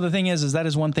 Well, so the thing is that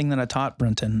is one thing that I taught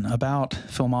Brenton about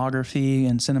filmography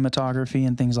and cinematography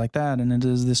and things like that. And it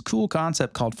is this cool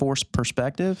concept called forced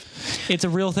perspective. It's a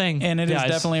real thing. And it is guys.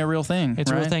 definitely a real thing.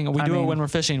 It's a real right? thing. We I do it mean, when we're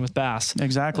fishing with bass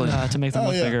Exactly. to make them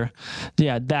look yeah. bigger.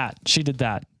 Yeah, she did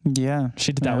that. Yeah.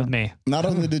 She did that Yeah. with me. Not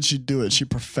only did she do it, she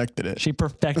perfected it. She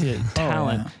perfected it.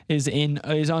 Talent is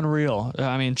unreal.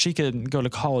 I mean, she could go to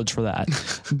college for that.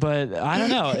 But I don't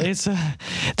know. It's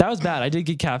that was bad. I did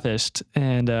get catfished,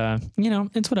 and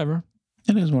it's whatever.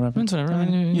 It is whatever. It's whatever. I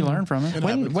mean, you know. learn from it.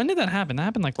 When did that happen? That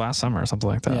happened like last summer or something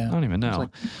like that. Yeah. I don't even It was know. like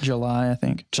July, I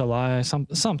think. July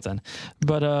something.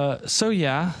 But so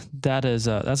yeah, that's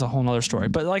a whole nother story.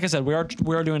 But like I said, we are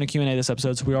doing a Q&A this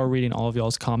episode, so we are reading all of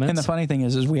y'all's comments. And the funny thing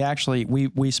is we actually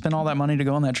we spent all that money to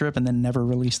go on that trip and then never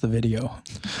released the video.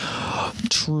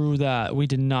 True that. We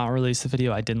did not release the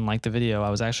video. I didn't like the video. I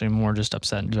was actually more just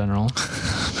upset in general.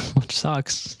 Which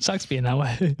sucks being that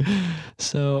way.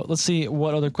 So let's see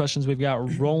what other questions we've got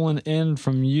rolling in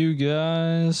from you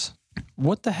guys.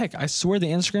 What the heck? I swear the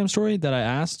Instagram story that I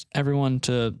asked everyone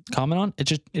to comment on,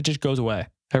 it just goes away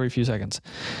every few seconds.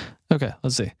 Okay,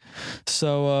 let's see.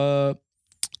 So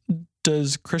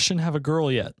does Christian have a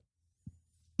girl yet?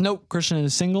 Nope. Christian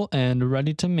is single and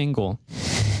ready to mingle.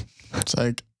 It's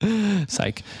like,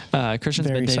 Psych. Christian's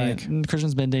Very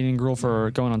Christian's been dating a girl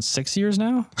for going on 6 years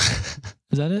now.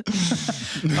 Is that it?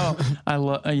 Oh, I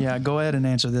love. Yeah, go ahead and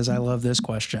answer this. I love this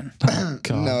question. God.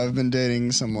 no, I've been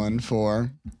dating someone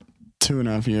for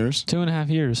 2.5 years. 2.5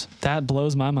 years. That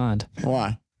blows my mind.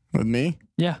 Why? With me?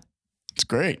 Yeah, It's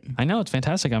great. I know. It's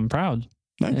fantastic. I'm proud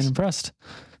and Thanks. impressed.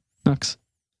 Nux.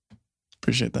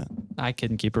 Appreciate that. I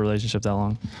couldn't keep a relationship that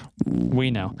long.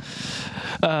 We know.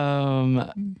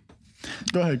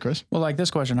 Go ahead, Chris. Well, like this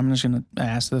question, I'm just going to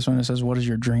ask this one. It says, what is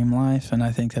your dream life? And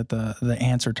I think that the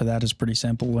answer to that is pretty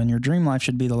simple. And your dream life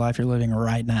should be the life you're living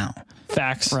right now,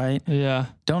 Facts. right? Yeah.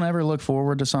 Don't ever look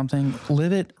forward to something.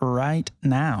 Live it right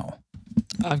now.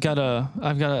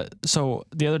 So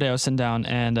the other day I was sitting down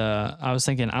and I was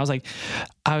thinking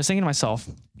to myself,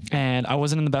 and I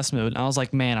wasn't in the best mood. I was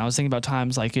like, man, I was thinking about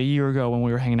times like a year ago when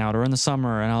we were hanging out or in the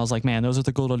summer. And I was like, man, those are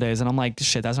the good old days. And I'm like,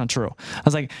 shit, that's not true. I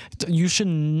was like, you should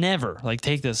never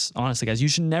take this honestly, guys. You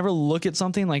should never look at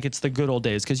something like it's the good old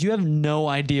days, because you have no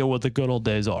idea what the good old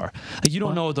days are. Like, you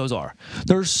don't know what those are.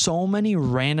 There's so many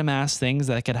random ass things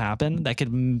that could happen that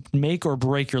could make or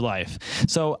break your life.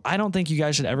 So I don't think you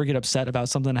guys should ever get upset about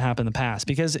something that happened in the past,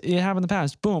 because it happened in the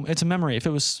past. Boom. It's a memory. If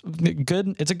it was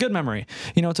good, it's a good memory.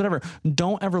 You know, it's whatever.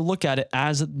 Don't ever look at it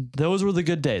as those were the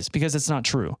good days, because it's not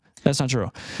true. That's not true.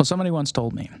 Well, somebody once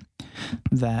told me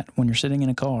that when you're sitting in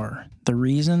a car, the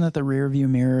reason that the rear view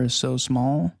mirror is so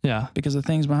small, Yeah. because the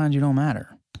things behind you don't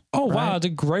matter. Oh, wow. Right? It's a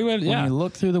great way to, When you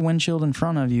look through the windshield in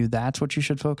front of you, that's what you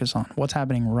should focus on. What's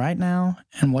happening right now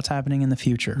and what's happening in the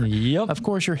future. Yep. Of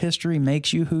course, your history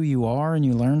makes you who you are, and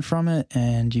you learn from it,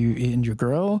 and you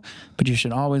grow, but you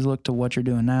should always look to what you're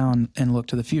doing now and look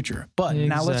to the future. But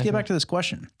now let's Exactly. get back to this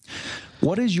question.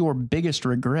 What is your biggest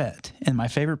regret? And my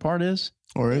favorite part is,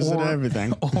 Or is it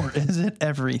everything? or is it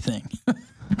everything?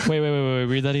 Wait.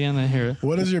 Read that again. I hear it.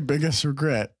 What is your biggest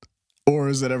regret? Or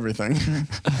is it everything?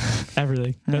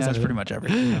 Everything. That's everything. pretty much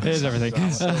everything. It is everything.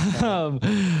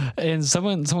 And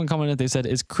someone commented, they said,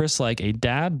 is Chris like a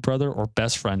dad, brother, or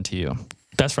best friend to you?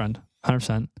 Best friend.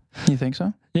 100%. You think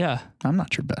so? Yeah. I'm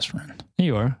not your best friend.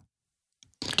 You are.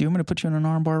 Do you want me to put you in an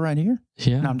armbar right here?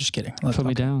 Yeah. No, I'm just kidding. Let's Put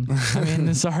me talk. down. I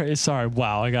mean, sorry.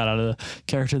 Wow, I got out of the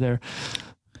character there.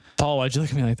 Paul, why'd you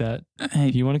look at me like that? Hey,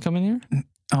 You want to come in here?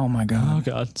 oh my Oh God.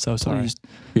 God, so sorry. Please.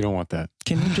 You don't want that.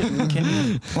 Can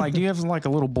you like, do you have like a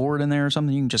little board in there or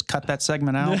something? You can just cut that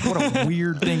segment out. What a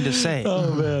weird thing to say.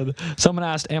 Oh man. Someone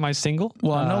asked, "Am I single?"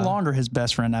 Well, I'm no longer his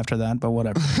best friend after that, but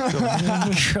whatever.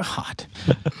 God.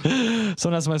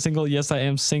 Someone asked, "Am I single?" Yes, I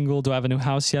am single. Do I have a new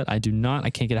house yet? I do not. I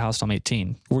can't get a house till I'm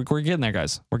 18. We're getting there,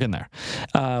 guys. We're getting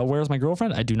there. Where's my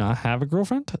girlfriend? I do not have a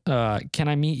girlfriend. Can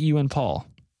I meet you and Paul?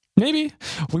 Maybe.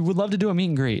 We would love to do a meet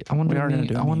and greet. I want to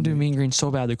do a meet and greet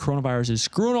so bad. The coronavirus is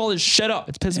screwing all this shit up.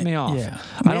 It's pissing me off. Yeah.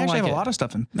 I We don't actually like have it. a lot of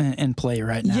stuff in play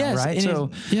right now, Yes, right? it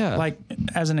So, is. Yeah. like,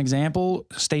 as an example,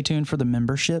 stay tuned for the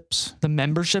memberships. The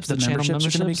memberships, the channel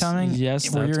memberships are going to be coming.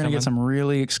 Yes, where you're going to get some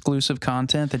really exclusive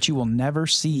content that you will never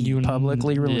see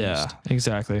publicly released. Yeah,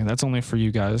 exactly. That's only for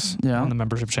you guys Yeah. on the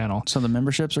membership channel. So the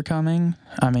memberships are coming.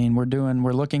 I mean, we're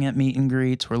looking at meet and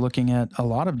greets. We're looking at a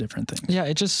lot of different things. Yeah,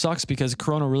 it just sucks because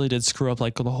Corona really did screw up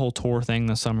like the whole tour thing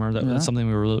this summer. That Yeah. was something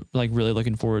we were really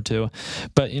looking forward to.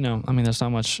 But, I mean, there's not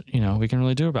much, we can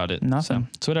really do about it. Nothing.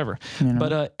 So whatever. You know?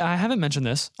 But I haven't mentioned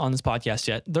this on this podcast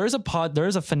yet. There is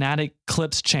a Fanatic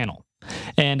Clips channel.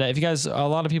 And if you guys, a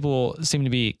lot of people seem to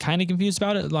be kind of confused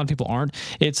about it. A lot of people aren't.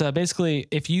 It's basically,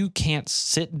 if you can't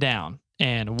sit down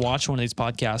and watch one of these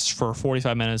podcasts for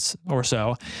 45 minutes or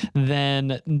so,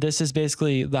 then this is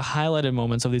basically the highlighted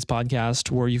moments of these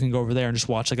podcasts where you can go over there and just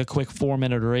watch like a quick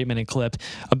 4-minute or 8-minute clip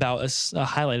about a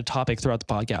highlighted topic throughout the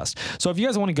podcast. So if you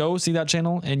guys want to go see that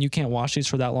channel and you can't watch these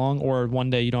for that long, or one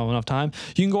day you don't have enough time,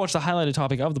 you can go watch the highlighted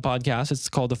topic of the podcast. It's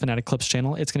called the Fanatic Clips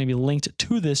channel. It's going to be linked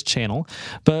to this channel,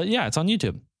 but yeah, it's on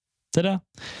YouTube. Ta-da.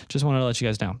 Just wanted to let you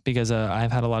guys know because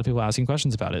I've had a lot of people asking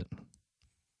questions about it.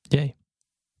 Yay.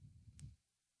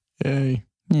 Yay.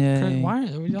 Yeah. Why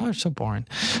y'all are so boring?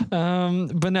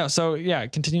 But no, so yeah,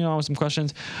 continuing on with some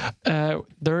questions.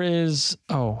 There is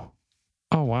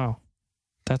wow.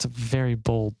 That's a very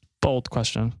bold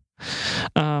question.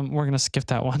 We're gonna skip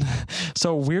that one.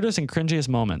 So weirdest and cringiest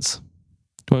moments.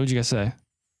 What would you guys say?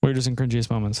 Weirdest and cringiest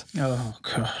moments. Oh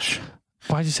gosh.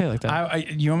 Why'd you say it like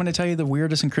that? You want me to tell you the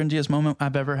weirdest and cringiest moment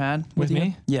I've ever had With you?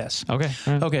 me? Yes. Okay.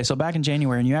 All right. Okay, so back in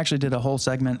January, and you actually did a whole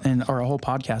segment or a whole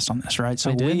podcast on this, right?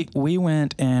 So I did? we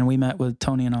went and we met with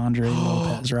Tony and Andre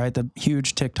Lopez, right? The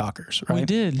huge TikTokers, right? We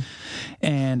did.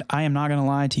 And I am not going to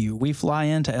lie to you. We fly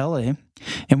into LA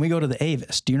and we go to the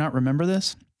Avis. Do you not remember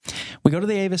this? We go to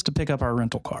the Avis to pick up our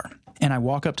rental car. And I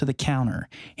walk up to the counter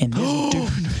and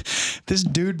this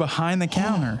dude behind the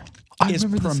counter is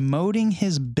promoting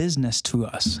his business to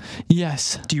us.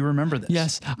 Yes. Do you remember this?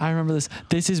 Yes, I remember this.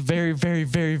 This is very, very,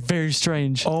 very, very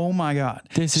strange. Oh my God.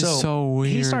 This is so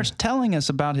weird. He starts telling us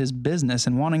about his business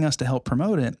and wanting us to help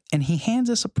promote it. And he hands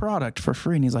us a product for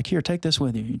free. And he's like, here, take this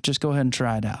with you. Just go ahead and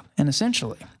try it out. And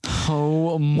essentially,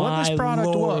 Oh my what this product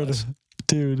Lord. was,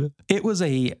 Dude. it was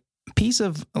a piece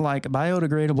of like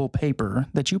biodegradable paper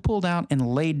that you pulled out and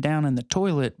laid down in the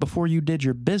toilet before you did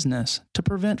your business to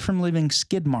prevent from leaving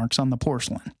skid marks on the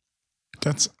porcelain.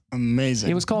 That's amazing.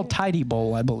 It was called Tidy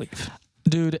Bowl, I believe.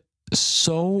 Dude,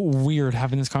 so weird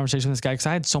having this conversation with this guy because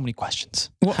I had so many questions.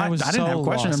 Well, I didn't have a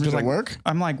question. lost. I'm just Did like, it work?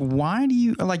 I'm like, why do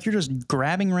you like? You're just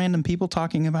grabbing random people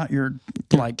talking about your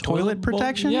like toilet bowl?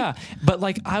 protection. Yeah, but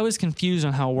like I was confused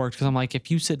on how it worked because I'm like, if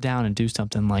you sit down and do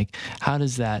something, like how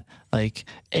does that like?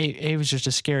 It was just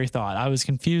a scary thought. I was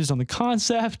confused on the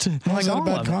concept. Why is that a all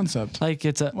bad of it. concept? Like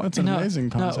it's a Well, it's an amazing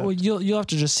concept. No, well, you'll have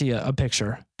to just see a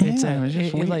picture. Yeah, it was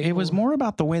just weird. It was more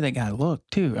about the way that guy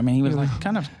looked too. I mean, he was like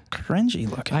kind of cringy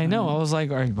looking. I know. I was like,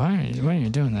 why are you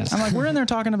doing this? I'm like, we're in there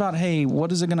talking about, hey,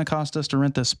 what is it going to cost us to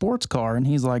rent this sports car? And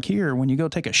he's like, here, when you go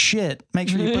take a shit, make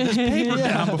sure you put this paper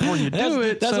down before you do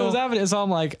it. That's So- what was happening. So I'm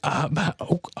like,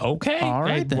 okay, All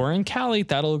right, hey, then. we're in Cali.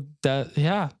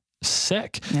 Yeah,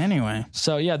 sick. Anyway,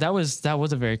 So yeah, that was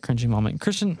a very cringy moment.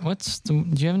 Christian, do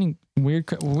you have any weird?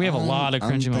 We have a lot of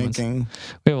cringy moments. Thinking.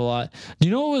 We have a lot. Do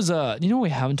you know what was you know what we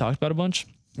haven't talked about a bunch?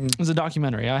 It was a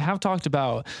documentary. I have talked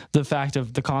about the fact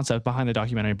of the concept behind the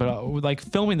documentary, but like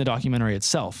filming the documentary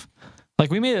itself.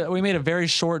 Like we made a very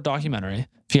short documentary.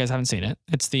 If you guys haven't seen it,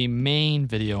 it's the main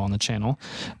video on the channel.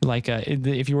 Like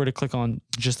if you were to click on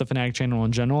just the Fanatic channel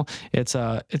in general, it's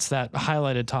that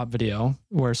highlighted top video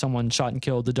where someone shot and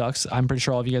killed the ducks. I'm pretty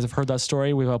sure all of you guys have heard that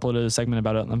story. We've uploaded a segment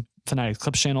about it on the Fanatic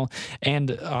Clips channel,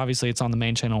 and obviously it's on the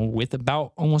main channel with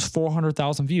about almost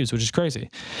 400,000 views, which is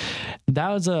crazy. That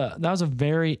was a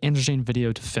very interesting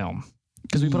video to film.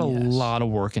 Because we put a lot of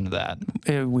work into that.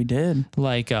 we did.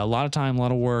 Like a lot of time, a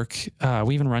lot of work.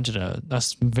 We even rented a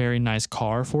very nice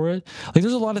car for it. Like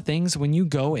there's a lot of things when you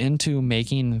go into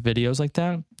making videos like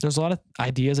that, there's a lot of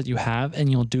ideas that you have and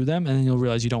you'll do them and then you'll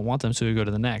realize you don't want them. So you go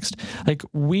to the next. Like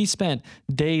we spent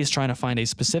days trying to find a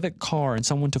specific car and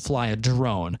someone to fly a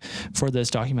drone for this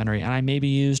documentary. And I maybe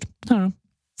used, I don't know,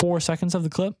 4 seconds of the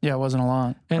clip. Yeah, it wasn't a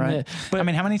lot. And Right? but I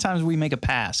mean, how many times we make a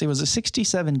pass? It was a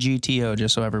 67 GTO,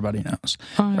 just so everybody knows,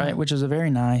 right? Which is a very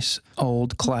nice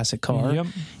old classic car. Yep.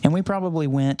 And we probably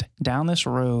went down this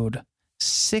road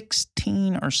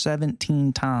 16 or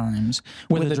 17 times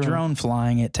with a drone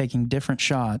flying it, taking different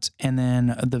shots. And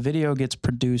then the video gets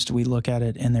produced. We look at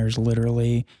it and there's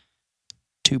literally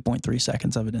 2.3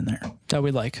 seconds of it in there. that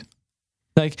we like.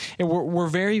 Like we're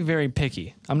very, very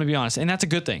picky. I'm gonna be honest, and that's a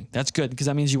good thing. That's good because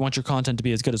that means you want your content to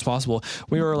be as good as possible.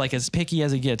 We were like as picky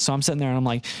as it gets. So I'm sitting there and I'm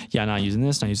like, yeah, not using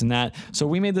this, not using that. So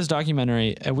we made this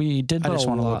documentary, and we did. I just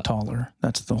want to look taller.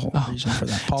 That's the whole reason for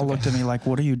that. Paul looked at me like,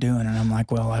 "What are you doing?" And I'm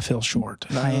like, "Well, I feel short.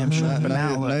 I am short, but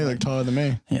now you look taller than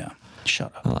me. yeah."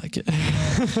 Shut up. I like it.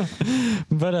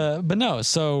 but no.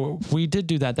 So we did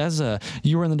do that. That's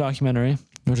you were in the documentary,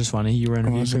 which is funny. You were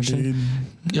interviewed, Christian.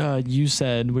 You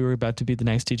said we were about to be the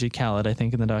next DJ Khaled, I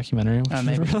think, in the documentary, which was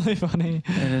Maybe. really funny.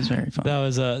 It is very fun. That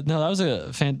was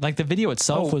a fan. Like the video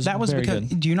itself was that was very because.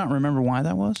 good. Do you not remember why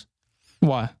that was?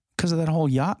 Why? Because of that whole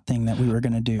yacht thing that we were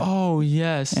going to do. Oh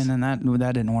yes. And then that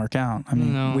didn't work out. I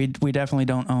mean, No. we definitely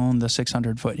don't own the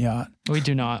 600-foot yacht. We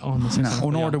do not own this. No,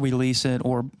 nor do we lease it,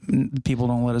 or people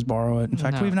don't let us borrow it. In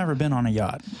fact, No. we've never been on a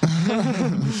yacht.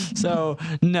 So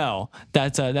no,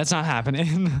 that's not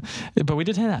happening. But we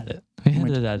did hint at it. We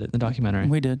hinted at it in the documentary.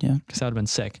 We did, yeah. Because that would have been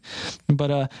sick.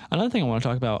 But another thing I want to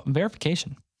talk about,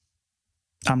 verification.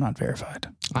 I'm not verified.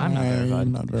 I'm not verified.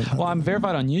 Not verified. Well, I'm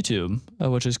verified on YouTube,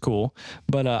 which is cool,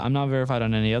 but I'm not verified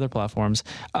on any other platforms.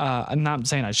 I'm not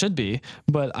saying I should be,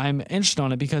 but I'm interested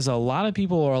on it because a lot of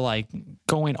people are like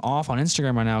going off on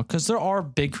Instagram right now because there are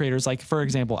big creators. Like, for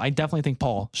example, I definitely think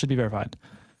Paul should be verified.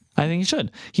 I think he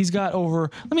should. He's got over,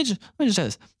 let me just say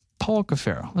this. Paul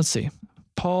Cafaro. Let's see.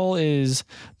 Paul is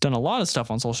done a lot of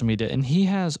stuff on social media and he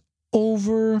has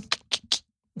over,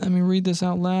 let me read this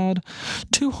out loud.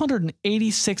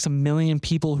 286 million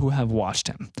people who have watched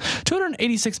him.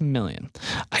 286 million.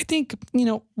 I think,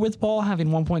 with Paul having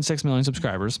 1.6 million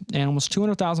subscribers and almost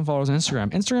 200,000 followers on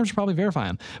Instagram should probably verify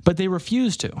him, but they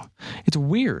refuse to. It's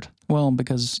weird. Well,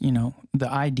 because, the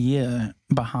idea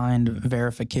behind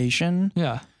verification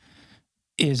Yeah.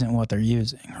 isn't what they're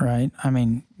using, right? I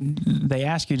mean, they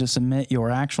ask you to submit your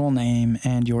actual name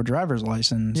and your driver's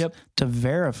license to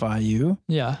verify you.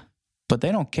 Yeah. But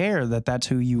they don't care that that's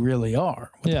who you really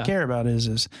are. What they care about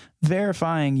is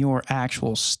verifying your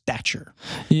actual stature.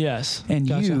 Yes. And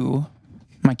you,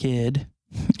 my kid,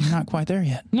 you're not quite there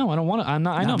yet. No, I don't want to. I'm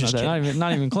not. I know I'm not there.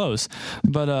 Not even close.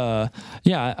 But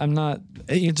yeah, I'm not.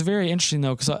 It's very interesting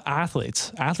though because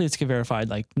athletes get verified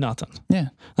like nothing. Yeah.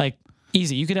 Like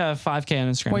Easy. You could have 5K on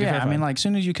Instagram. Well, Get yeah, I verified. mean, like, as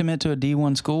soon as you commit to a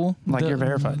D1 school, like, you're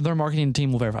verified. Their marketing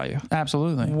team will verify you.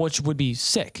 Absolutely. Which would be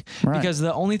sick. Right. Because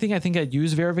the only thing I think I'd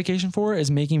use verification for is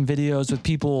making videos with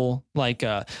people like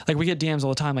we get DMs all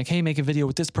the time, like, hey, make a video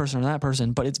with this person or that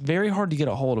person. But it's very hard to get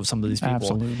a hold of some of these people.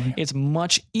 Absolutely. It's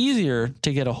much easier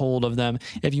to get a hold of them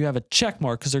if you have a check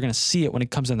mark, because they're going to see it when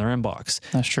it comes in their inbox.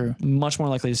 That's true. Much more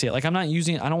likely to see it. Like, I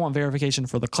don't want verification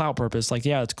for the clout purpose. Like,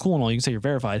 yeah, it's cool and all. You can say you're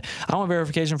verified. I want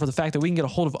verification for the fact that we can get a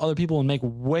hold of other people and make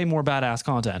way more badass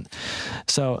content.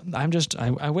 So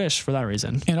I wish for that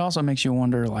reason. It also makes you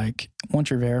wonder, like, once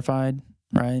you're verified,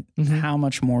 right, how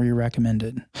much more you're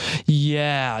recommended.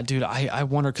 Yeah, dude, I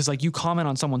wonder, because like you comment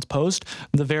on someone's post,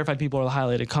 the verified people are the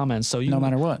highlighted comments. So No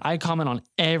matter what. I comment on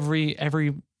every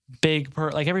every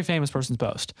famous person's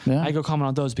post. Yeah. I go comment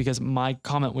on those because my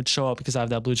comment would show up because I have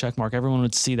that blue check mark. Everyone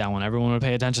would see that one. Everyone would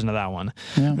pay attention to that one.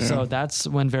 Yeah. So that's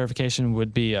when verification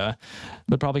would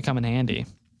probably come in handy,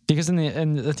 because at the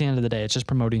end of the day, it's just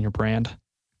promoting your brand.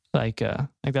 Like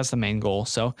that's the main goal.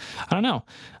 So I don't know.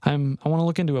 I want to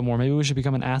look into it more. Maybe we should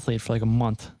become an athlete for like a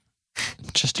month.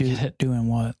 Just to get it. Doing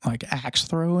what? Like axe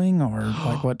throwing, or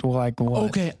like what? Like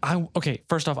what? Okay.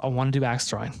 First off, I want to do axe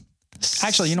throwing.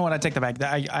 Actually, you know what? I take that back.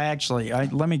 I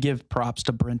let me give props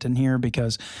to Brenton here,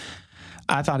 because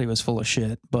I thought he was full of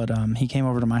shit, but he came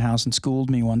over to my house and schooled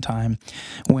me one time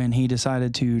when he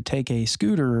decided to take a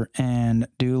scooter and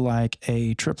do like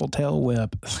a triple tail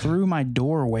whip through my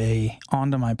doorway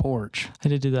onto my porch. I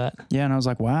did do that. Yeah, and I was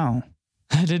like, wow.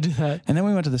 I did do that. And then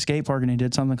we went to the skate park and he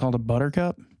did something called a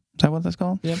buttercup. Is that what that's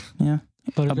called? Yep. Yeah.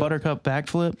 Buttercup. A buttercup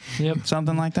backflip. Yep.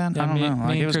 Something like that. Yeah, I don't me- know. me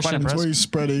Like, and it was quite Christian- That's where impressive. you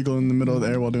spread eagle in the middle of the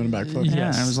air while doing a backflip.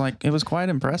 Yeah. Yeah, it was quite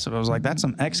impressive. I was like, that's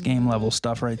some X game level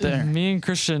stuff right there. Me and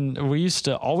Christian, we used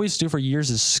to always do for years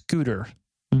is scooter.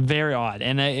 Very odd.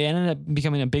 And it ended up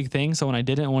becoming a big thing. So when I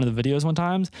did it in one of the videos one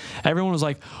time, everyone was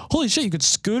like, holy shit, you could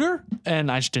scooter?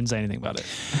 And I just didn't say anything about it.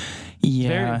 Yeah.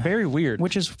 Very, very weird.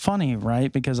 Which is funny,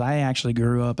 right? Because I actually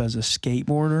grew up as a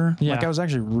skateboarder. Yeah. Like, I was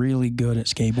actually really good at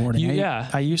skateboarding.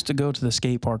 I used to go to the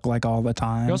skate park like all the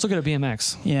time. You're also good at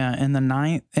BMX. Yeah, and then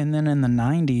in the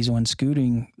 90s when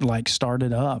scooting like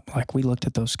started up, like we looked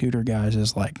at those scooter guys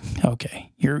as like,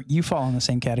 okay, you fall in the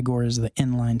same category as the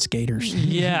inline skaters.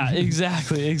 Yeah,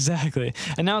 exactly.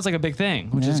 And now it's like a big thing,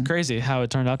 which is Yeah. crazy how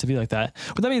it turned out to be like that.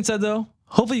 With that being said, though,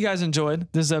 hopefully you guys enjoyed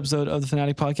this episode of the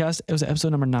Fanatic Podcast. It was episode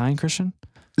number 9, Christian.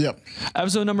 Yep.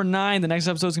 Episode number 9. The next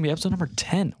episode is going to be episode number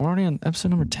 10. We're already on episode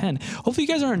number 10. Hopefully you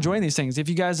guys are enjoying these things. If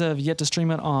you guys have yet to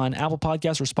stream it on Apple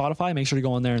Podcasts or Spotify, make sure to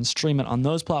go on there and stream it on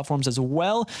those platforms as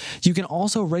well. You can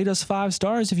also rate us 5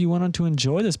 stars if you wanted to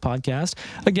enjoy this podcast.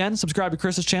 Again, subscribe to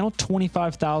Chris's channel.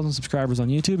 25,000 subscribers on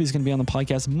YouTube. He's going to be on the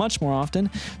podcast much more often.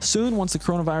 Soon, once the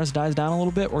coronavirus dies down a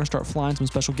little bit, we're going to start flying some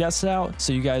special guests out.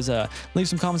 So you guys leave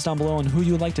some comments down below on who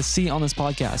you would like to see on this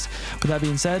podcast. With that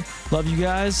being said, love you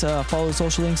guys. Follow the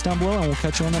social links down below, and we'll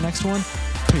catch you on the next one.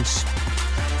 Peace.